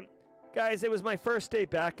second. Guys, it was my first day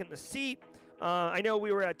back in the seat. I know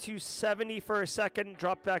we were at 270 for a second,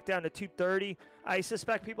 dropped back down to 230. I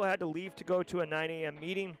suspect people had to leave to go to a 9 a.m.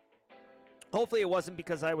 meeting. Hopefully it wasn't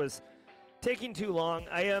because I was taking too long.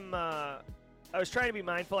 I was trying to be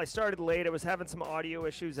mindful. I started late. I was having some audio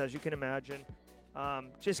issues, as you can imagine.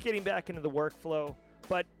 Just getting back into the workflow.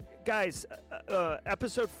 But, guys,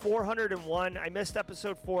 episode 401, I missed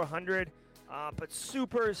episode 400. But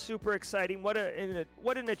super, super exciting. What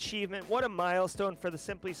an achievement. What a milestone for the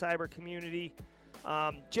Simply Cyber community.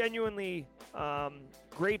 Genuinely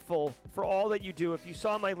grateful for all that you do. If you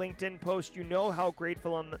saw my LinkedIn post, you know how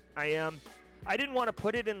grateful I am. I didn't want to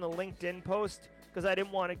put it in the LinkedIn post because I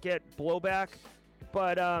didn't want to get blowback.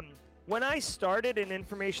 But when I started in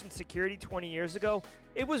information security 20 years ago,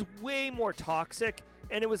 it was way more toxic,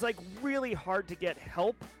 and it was like really hard to get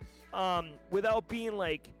help without being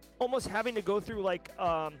like almost having to go through like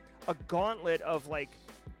a gauntlet of like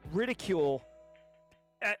ridicule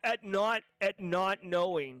at not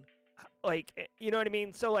knowing, like, you know what I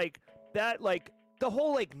mean? So like that, like the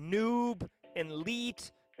whole like noob and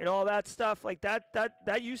leet and all that stuff, like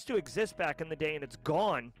that used to exist back in the day, and it's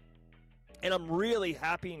gone. And I'm really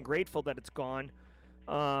happy and grateful that it's gone,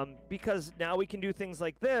 because now we can do things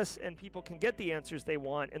like this, and people can get the answers they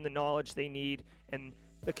want and the knowledge they need, and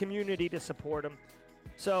the community to support them.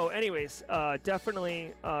 So anyways,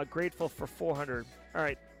 definitely grateful for 400. All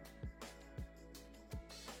right.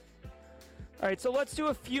 All right, so let's do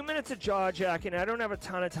a few minutes of jaw jacking. I don't have a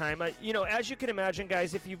ton of time. You know, as you can imagine,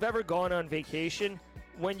 guys, if you've ever gone on vacation,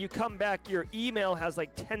 when you come back, your email has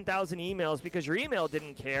like 10,000 emails because your email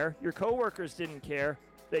didn't care. Your coworkers didn't care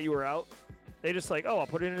that you were out. They just like, oh, I'll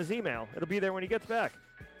put it in his email. It'll be there when he gets back.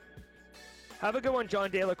 Have a good one,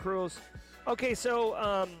 John De La Cruz. Okay,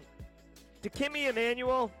 so to Kimmy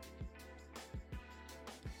Emmanuel,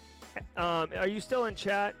 are you still in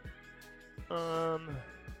chat?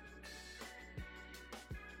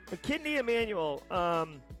 Kidney Emmanuel, let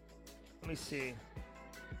me see.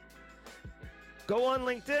 Go on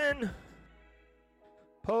LinkedIn,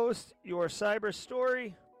 post your cyber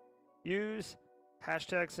story, use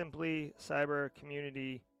hashtag simply cyber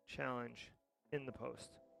community challenge in the post.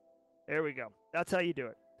 There we go. That's how you do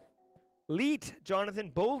it. Leet,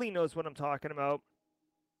 Jonathan Bowley knows what I'm talking about.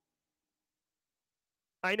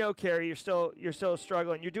 I know, Carrie, you're still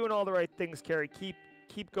struggling. You're doing all the right things, Carrie.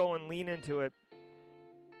 Keep going, lean into it.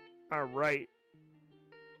 All right.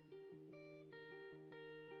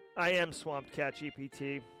 I am Swamped Cat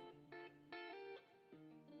GPT.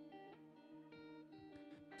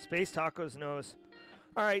 Space Tacos knows.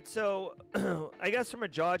 All right, so I guess from a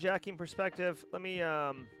jaw jacking perspective, let me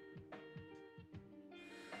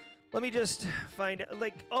just find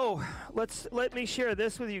let me share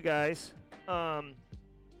this with you guys.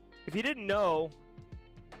 If you didn't know,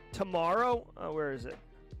 tomorrow, where is it?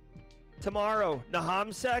 Tomorrow,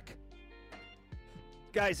 Nahamsek.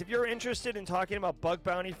 Guys, if you're interested in talking about bug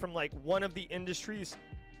bounty from like one of the industry's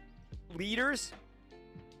leaders,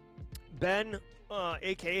 Ben,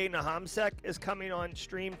 aka Nahamsek, is coming on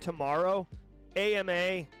stream tomorrow.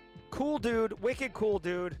 AMA, cool dude, wicked cool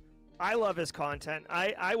dude. I love his content.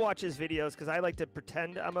 I watch his videos because I like to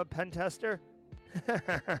pretend I'm a pen tester.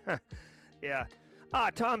 Yeah.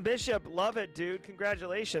 Tom Bishop, love it, dude.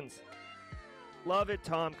 Congratulations. Love it,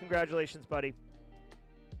 Tom. Congratulations, buddy.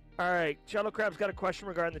 All right, Shallow Crab's got a question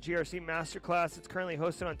regarding the GRC Masterclass. It's currently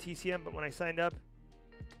hosted on TCM, but when I signed up,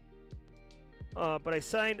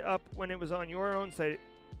 when it was on your own site.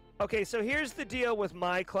 Okay, so here's the deal with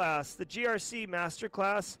my class, the GRC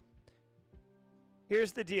Masterclass.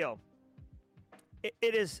 Here's the deal.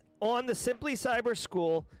 It is on the Simply Cyber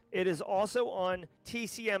School. It is also on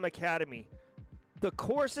TCM Academy. The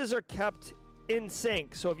courses are kept in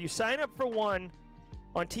sync. So if you sign up for one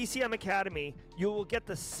on TCM Academy, you will get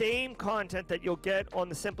the same content that you'll get on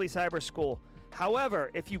the Simply Cyber School.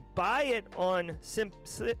 However, if you buy it on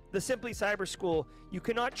the Simply Cyber School, you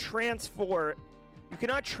cannot transfer it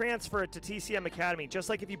to TCM Academy. Just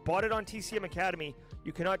like if you bought it on TCM Academy,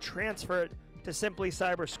 you cannot transfer it to Simply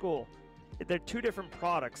Cyber School. They're two different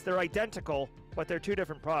products. They're identical, but they're two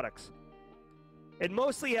different products. It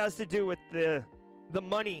mostly has to do with the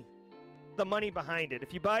money behind it.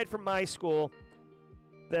 If you buy it from my school,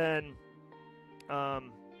 then if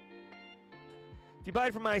you buy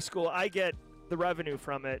it from my school, I get the revenue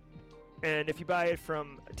from it, and if you buy it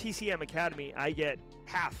from TCM Academy, I get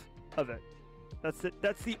half of it.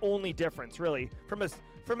 That's the only difference, really.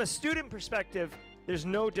 From a student perspective, there's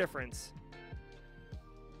no difference.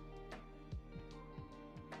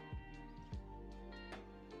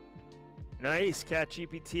 Nice,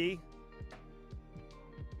 CatGPT.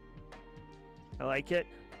 I like it.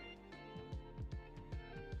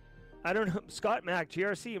 I don't know. Scott Mack,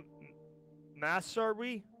 GRC Master,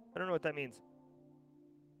 I don't know what that means.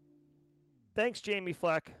 Thanks, Jamie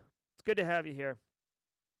Fleck. It's good to have you here.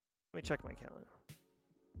 Let me check my calendar.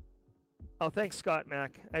 Oh, thanks, Scott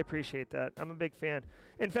Mack. I appreciate that. I'm a big fan.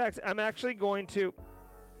 In fact, I'm actually going to...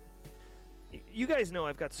 You guys know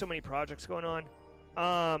I've got so many projects going on.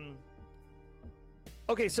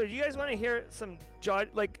 Okay, so you guys want to hear some...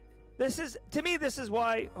 this is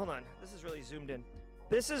why... Hold on. This is really zoomed in.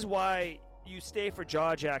 This is why you stay for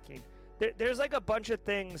jaw jacking. There's like a bunch of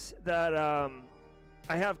things that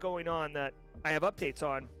I have going on that I have updates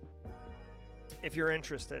on if you're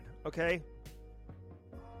interested, okay?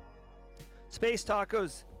 Space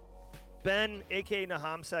Tacos, Ben, a.k.a.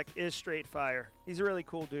 Nahamsek, is straight fire. He's a really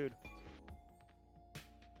cool dude.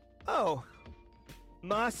 Oh,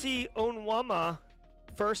 Masi Onwama,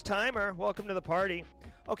 first timer. Welcome to the party.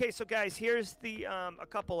 Okay, so guys, here's the a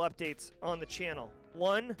couple updates on the channel.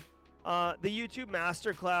 One, the YouTube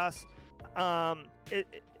Masterclass,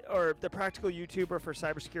 or the Practical YouTuber for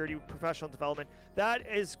Cybersecurity Professional Development, that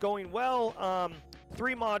is going well.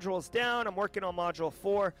 3 modules down. I'm working on module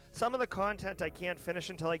 4. Some of the content I can't finish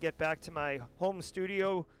until I get back to my home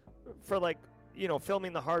studio for, like, you know,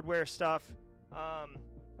 filming the hardware stuff.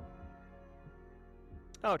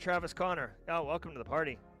 Oh, Travis Connor. Oh, welcome to the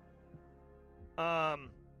party.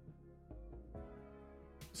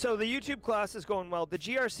 So the YouTube class is going well. The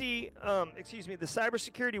GRC, the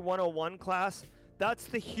Cybersecurity 101 class, that's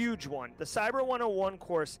the huge one. The Cyber 101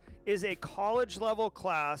 course is a college-level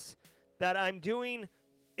class that I'm doing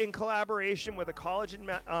in collaboration with a college in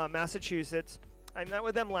Massachusetts. I met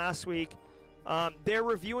with them last week. They're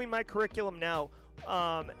reviewing my curriculum now,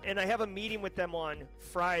 and I have a meeting with them on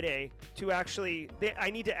Friday to actually,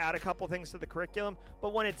 I need to add a couple things to the curriculum,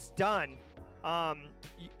 but when it's done,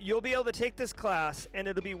 you'll be able to take this class and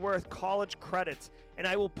it'll be worth college credits, and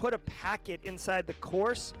I will put a packet inside the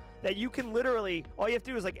course that you can literally, all you have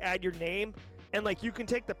to do is like add your name, and like you can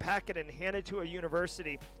take the packet and hand it to a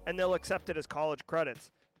university and they'll accept it as college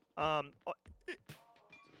credits.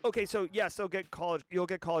 Okay, so yes, you'll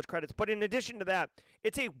get college credits, but in addition to that,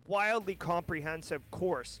 it's a wildly comprehensive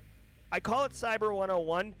course. I call it Cyber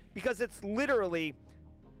 101 because it's literally,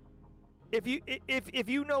 if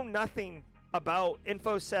you know nothing about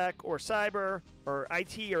InfoSec or cyber or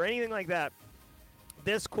IT or anything like that,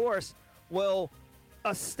 this course will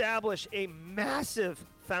establish a massive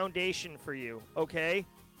foundation for you, okay?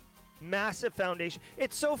 Massive foundation.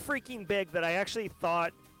 It's so freaking big that I actually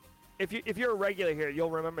thought, if you're a regular here, you'll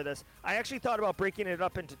remember this. I actually thought about breaking it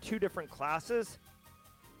up into 2 different classes,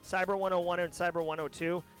 Cyber 101 and Cyber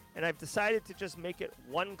 102, and I've decided to just make it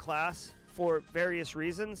one class for various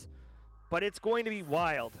reasons, but it's going to be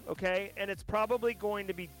wild, okay? And it's probably going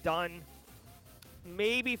to be done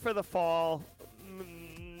maybe for the fall,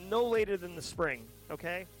 no later than the spring,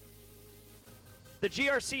 okay? The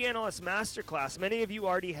GRC Analyst Masterclass, many of you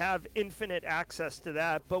already have infinite access to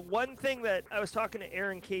that, but one thing that I was talking to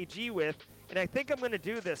Aaron KG with, and I think I'm going to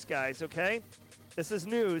do this, guys, okay? This is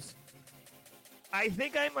news. I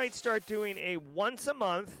think I might start doing a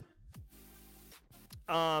once-a-month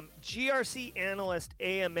GRC Analyst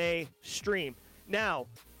AMA stream. Now,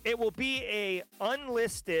 it will be a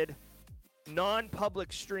unlisted,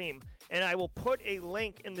 non-public stream, and I will put a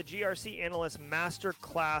link in the GRC Analyst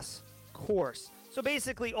Masterclass course. So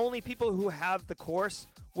basically, only people who have the course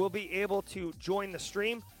will be able to join the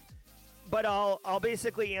stream. But I'll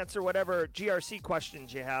basically answer whatever GRC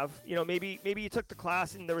questions you have. You know, maybe you took the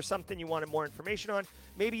class and there was something you wanted more information on.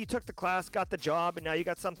 Maybe you took the class, got the job, and now you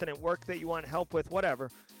got something at work that you want help with, whatever.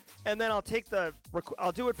 And then I'll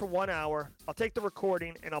do it for 1 hour. I'll take the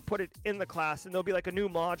recording and I'll put it in the class, and there'll be like a new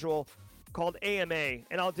module called AMA,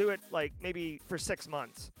 and I'll do it like maybe for 6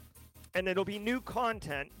 months. And it'll be new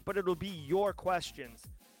content, but it'll be your questions.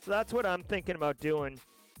 So that's what I'm thinking about doing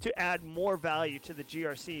to add more value to the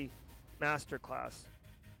GRC Masterclass.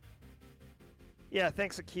 Yeah,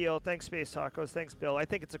 thanks Akil, thanks Space Tacos, thanks Bill. I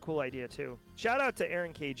think it's a cool idea too. Shout out to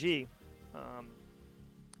Aaron KG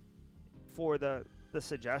for the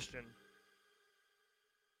suggestion.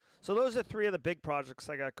 So those are 3 of the big projects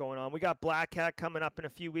I got going on. We got Black Hat coming up in a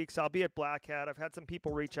few weeks. I'll be at Black Hat. I've had some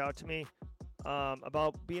people reach out to me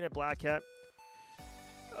about being at Black Hat.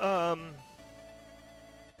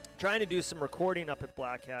 Trying to do some recording up at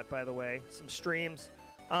Black Hat, by the way, some streams.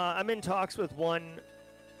 I'm in talks with one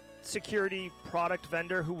security product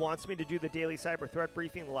vendor who wants me to do the daily cyber threat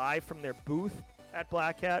briefing live from their booth at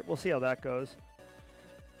Black Hat. We'll see how that goes.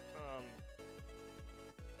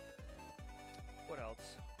 What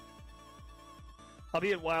else? I'll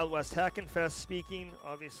be at Wild West Hackin' Fest speaking,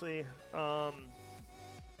 obviously.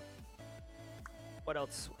 What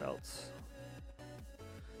else?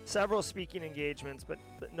 Several speaking engagements, but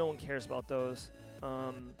no one cares about those.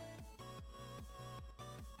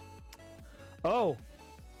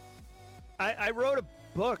 I wrote a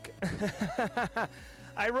book.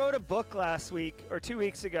 I wrote a book last week or 2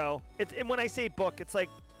 weeks ago. And when I say book, it's like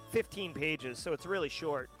 15 pages, so it's really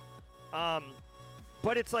short.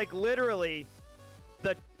 But it's like literally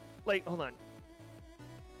hold on.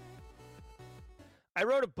 I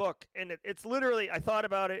wrote a book, and it's literally, I thought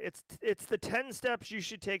about it. It's the 10 steps you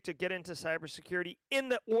should take to get into cybersecurity in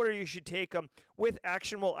the order you should take them, with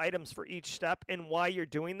actionable items for each step and why you're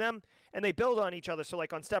doing them. And they build on each other. So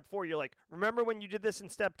like on step 4, you're like, remember when you did this in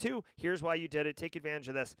step 2? Here's why you did it. Take advantage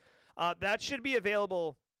of this. That should be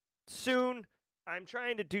available soon. I'm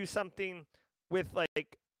trying to do something with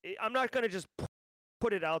like, I'm not going to just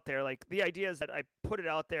put it out there. Like the idea is that I put it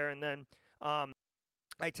out there and then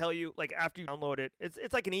I tell you, like, after you download it,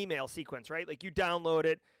 it's like an email sequence, right? Like you download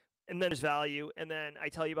it and then there's value. And then I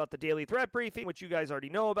tell you about the daily threat briefing, which you guys already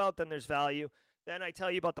know about. Then there's value. Then I tell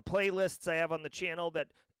you about the playlists I have on the channel that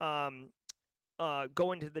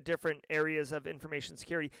go into the different areas of information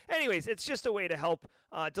security. Anyways, it's just a way to help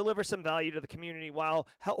deliver some value to the community while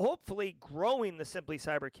hopefully growing the Simply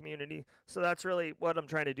Cyber community. So that's really what I'm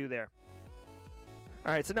trying to do there.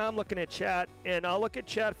 All right, so now I'm looking at chat, and I'll look at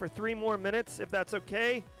chat for 3 more minutes if that's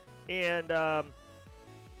okay, and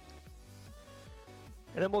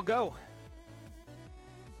then we'll go.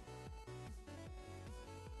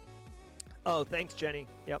 Oh, thanks, Jenny.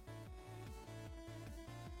 Yep.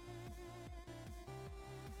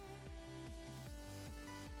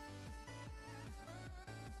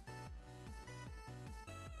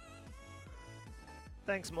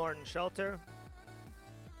 Thanks, Martin Shelter.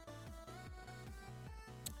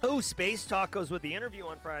 Oh, Space Tacos with the interview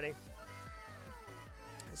on Friday.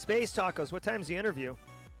 Space Tacos, what time's the interview?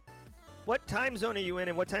 What time zone are you in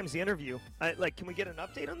and what time's the interview? Can we get an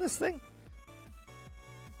update on this thing?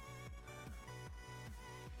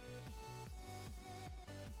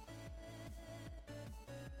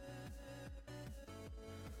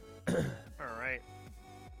 All right.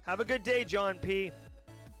 Have a good day, John P.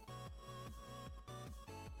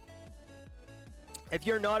 If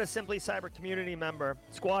you're not a Simply Cyber community member,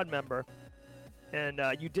 squad member, and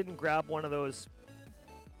you didn't grab one of those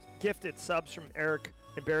gifted subs from Eric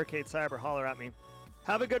and Barricade Cyber, holler at me.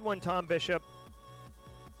 Have a good one, Tom Bishop.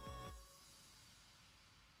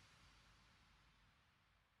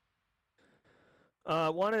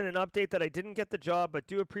 Wanted an update that I didn't get the job, but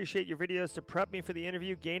do appreciate your videos to prep me for the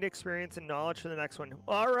interview, gained experience and knowledge for the next one.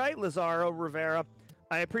 All right, Lazaro Rivera.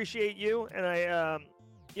 I appreciate you, and I...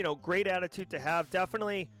 great attitude to have.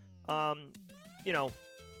 Definitely, you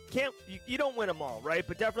don't win them all, right?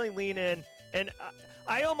 But definitely lean in. And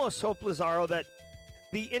I almost hope, Lazaro, that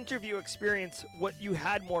the interview experience, what you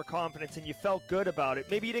had more confidence and you felt good about it.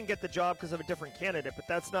 Maybe you didn't get the job because of a different candidate, but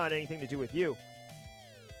that's not anything to do with you.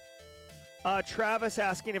 Travis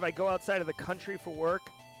asking if I go outside of the country for work.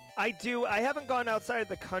 I do. I haven't gone outside of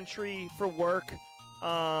the country for work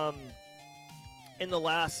in the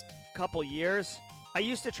last couple years. I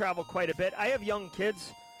used to travel quite a bit. I have young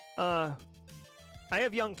kids. I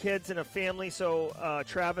have young kids and a family, so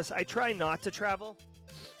Travis, I try not to travel.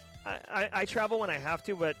 I travel when I have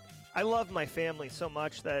to, but I love my family so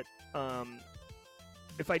much that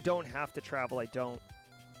if I don't have to travel, I don't.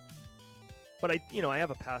 But I have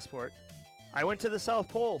a passport. I went to the South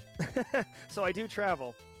Pole, so I do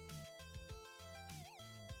travel.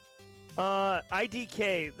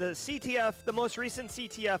 IDK, the CTF, the most recent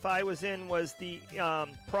CTF I was in was the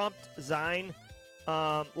Prompt Zine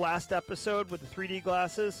last episode with the 3D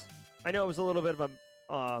glasses. I know it was a little bit of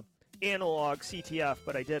a analog CTF,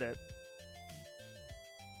 but I did it.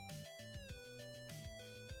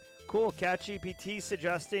 Cool. ChatGPT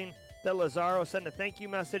suggesting that Lazaro send a thank you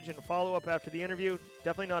message and a follow-up after the interview.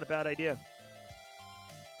 Definitely not a bad idea.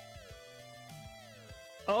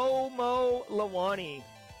 Omo Lawani.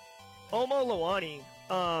 Hold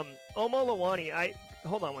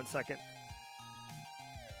on one second.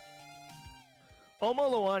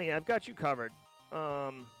 Omo Lawani, I've got you covered.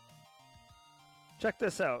 Check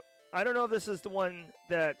this out. I don't know if this is the one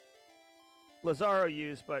that Lazaro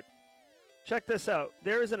used, but check this out.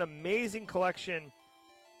 There is an amazing collection,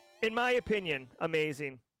 in my opinion,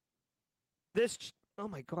 amazing. Oh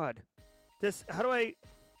my God. How do I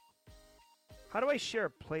share a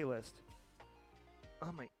playlist?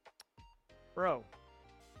 Oh my, bro.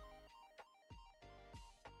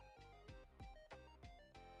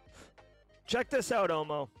 Check this out,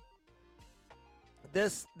 Omo.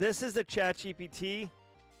 This is a ChatGPT,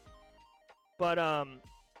 but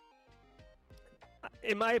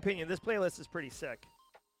in my opinion, this playlist is pretty sick.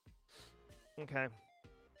 Okay.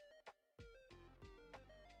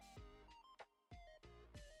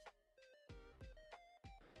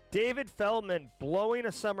 David Feldman blowing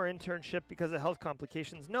a summer internship because of health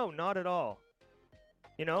complications. No, not at all.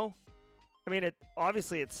 You know? I mean,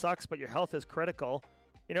 obviously it sucks, but your health is critical.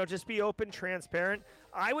 You know, just be open, transparent.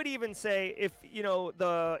 I would even say if,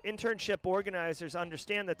 the internship organizers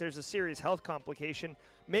understand that there's a serious health complication,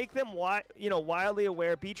 make them, wildly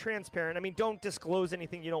aware, be transparent. I mean, don't disclose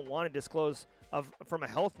anything you don't want to disclose from a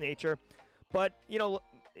health nature. But,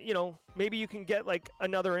 maybe you can get like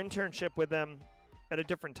another internship with them at a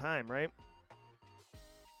different time, right?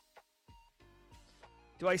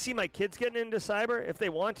 Do I see my kids getting into cyber? If they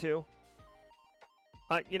want to.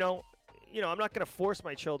 I'm not going to force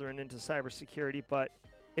my children into cybersecurity, but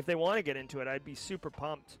if they want to get into it, I'd be super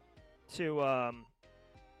pumped to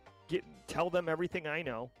tell them everything I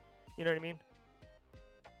know. You know what I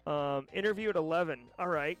mean? Interview at 11. All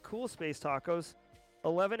right, cool, Space Tacos.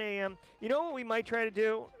 11 a.m. You know what we might try to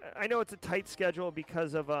do? I know it's a tight schedule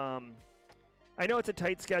because of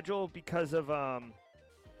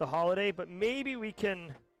the holiday, but maybe we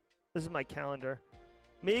can. This is my calendar.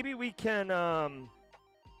 Maybe we can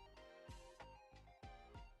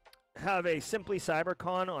have a Simply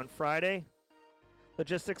CyberCon on Friday.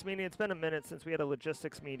 Logistics meeting. It's been a minute since we had a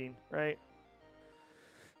logistics meeting, right?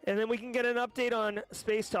 And then we can get an update on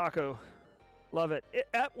Space Taco. Love it.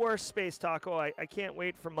 At worst, Space Taco, I can't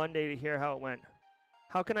wait for Monday to hear how it went.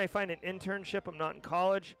 How can I find an internship? I'm not in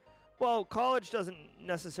college. Well, college doesn't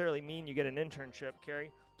necessarily mean you get an internship, Carrie.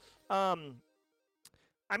 I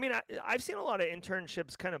mean, I've seen a lot of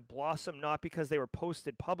internships kind of blossom, not because they were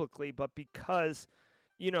posted publicly, but because,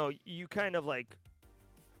 you kind of like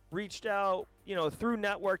reached out, through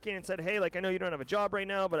networking and said, hey, like, I know you don't have a job right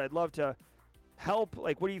now, but I'd love to help.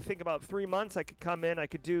 Like, what do you think about 3 months? I could come in, I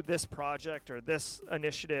could do this project or this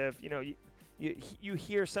initiative. You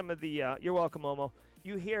hear some of the, you're welcome, Momo.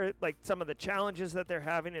 You hear like some of the challenges that they're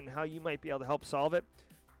having and how you might be able to help solve it.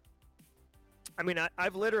 I mean,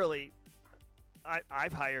 I've literally,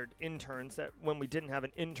 I've hired interns that when we didn't have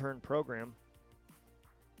an intern program.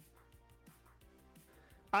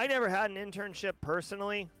 I never had an internship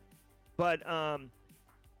personally, but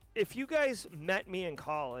if you guys met me in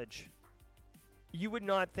college, you would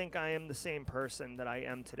not think I am the same person that I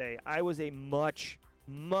am today. I was a much,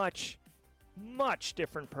 much, much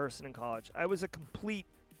different person in college. I was a complete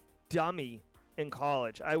dummy in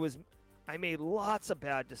college. I made lots of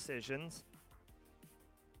bad decisions.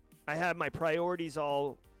 I had my priorities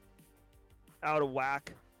all out of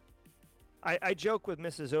whack. I joke with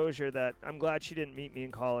Mrs. Ozier that I'm glad she didn't meet me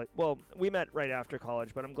in college. Well, we met right after college,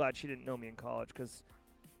 but I'm glad she didn't know me in college because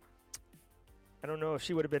I don't know if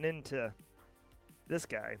she would have been into this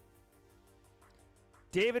guy.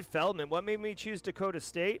 David Feldman, what made me choose Dakota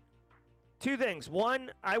State? Two things. One,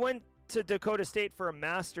 I went to Dakota State for a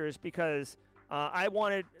master's because I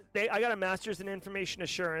got a master's in information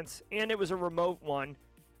assurance, and it was a remote one.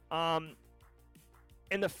 And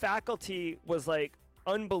the faculty was like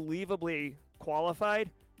unbelievably qualified.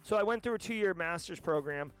 So I went through a 2-year master's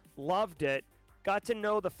program, loved it, got to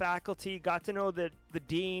know the faculty, got to know the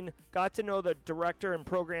dean, got to know the director and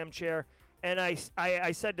program chair. And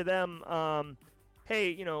I said to them,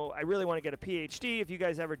 hey, I really want to get a PhD. If you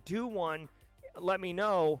guys ever do one, let me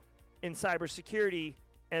know in cybersecurity.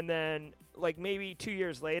 And then like maybe 2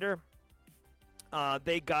 years later,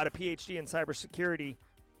 they got a PhD in cybersecurity.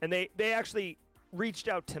 And they actually reached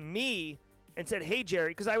out to me and said, hey,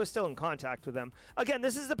 Jerry, because I was still in contact with them. Again,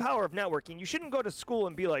 this is the power of networking. You shouldn't go to school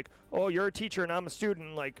and be like, oh, you're a teacher and I'm a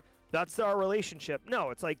student. Like, that's our relationship. No,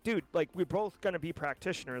 it's like, dude, like, we're both going to be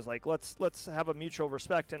practitioners. Like, let's have a mutual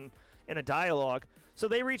respect and a dialogue. So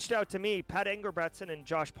they reached out to me. Pat Engerbretson and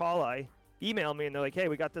Josh Paulai emailed me, and they're like, hey,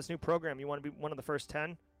 we got this new program. You want to be one of the first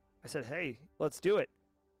 10? I said, hey, let's do it.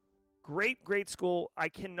 Great, great school. I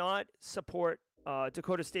cannot support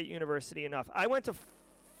Dakota State University enough. I went to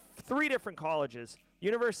 3 different colleges: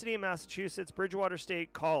 University of Massachusetts, Bridgewater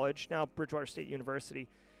State College, now Bridgewater State University,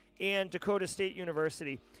 and Dakota State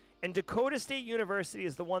University. And Dakota State University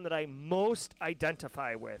is the one that I most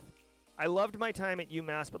identify with. I loved my time at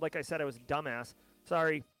UMass, but like I said, I was a dumbass.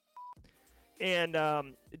 Sorry. And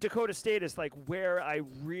Dakota State is like where I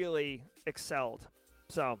really excelled.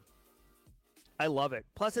 So I love it.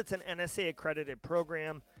 Plus, it's an NSA accredited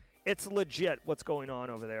program. It's legit what's going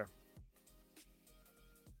on over there.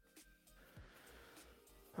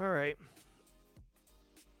 All right.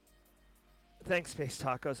 Thanks, Space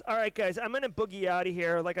Tacos. All right, guys, I'm going to boogie out of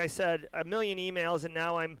here. Like I said, a million emails, and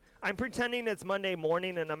now I'm pretending it's Monday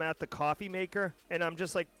morning, and I'm at the coffee maker, and I'm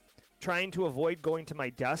just, like, trying to avoid going to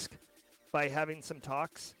my desk by having some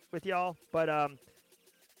talks with y'all. But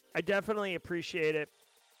I definitely appreciate it.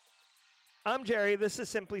 I'm Jerry. This is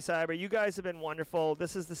Simply Cyber. You guys have been wonderful.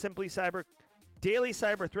 This is the Simply Cyber Daily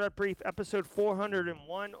Cyber Threat Brief, episode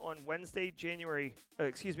 401 on Wednesday, July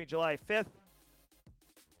 5th.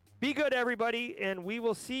 Be good, everybody, and we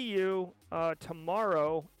will see you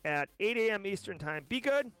tomorrow at 8 a.m. Eastern Time. Be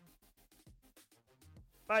good.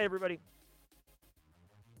 Bye, everybody.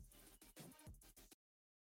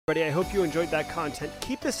 Buddy, I hope you enjoyed that content.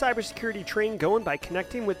 Keep the cybersecurity train going by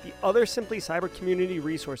connecting with the other Simply Cyber community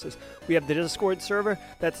resources. We have the Discord server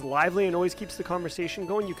that's lively and always keeps the conversation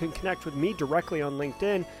going. You can connect with me directly on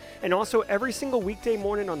LinkedIn. And also every single weekday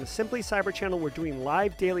morning on the Simply Cyber channel, we're doing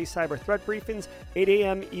live daily cyber threat briefings, 8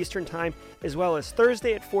 a.m. Eastern Time, as well as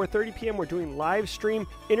Thursday at 4:30 p.m. We're doing live stream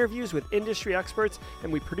interviews with industry experts,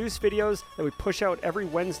 and we produce videos that we push out every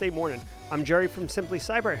Wednesday morning. I'm Jerry from Simply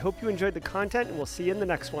Cyber. I hope you enjoyed the content, and we'll see you in the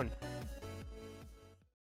next one.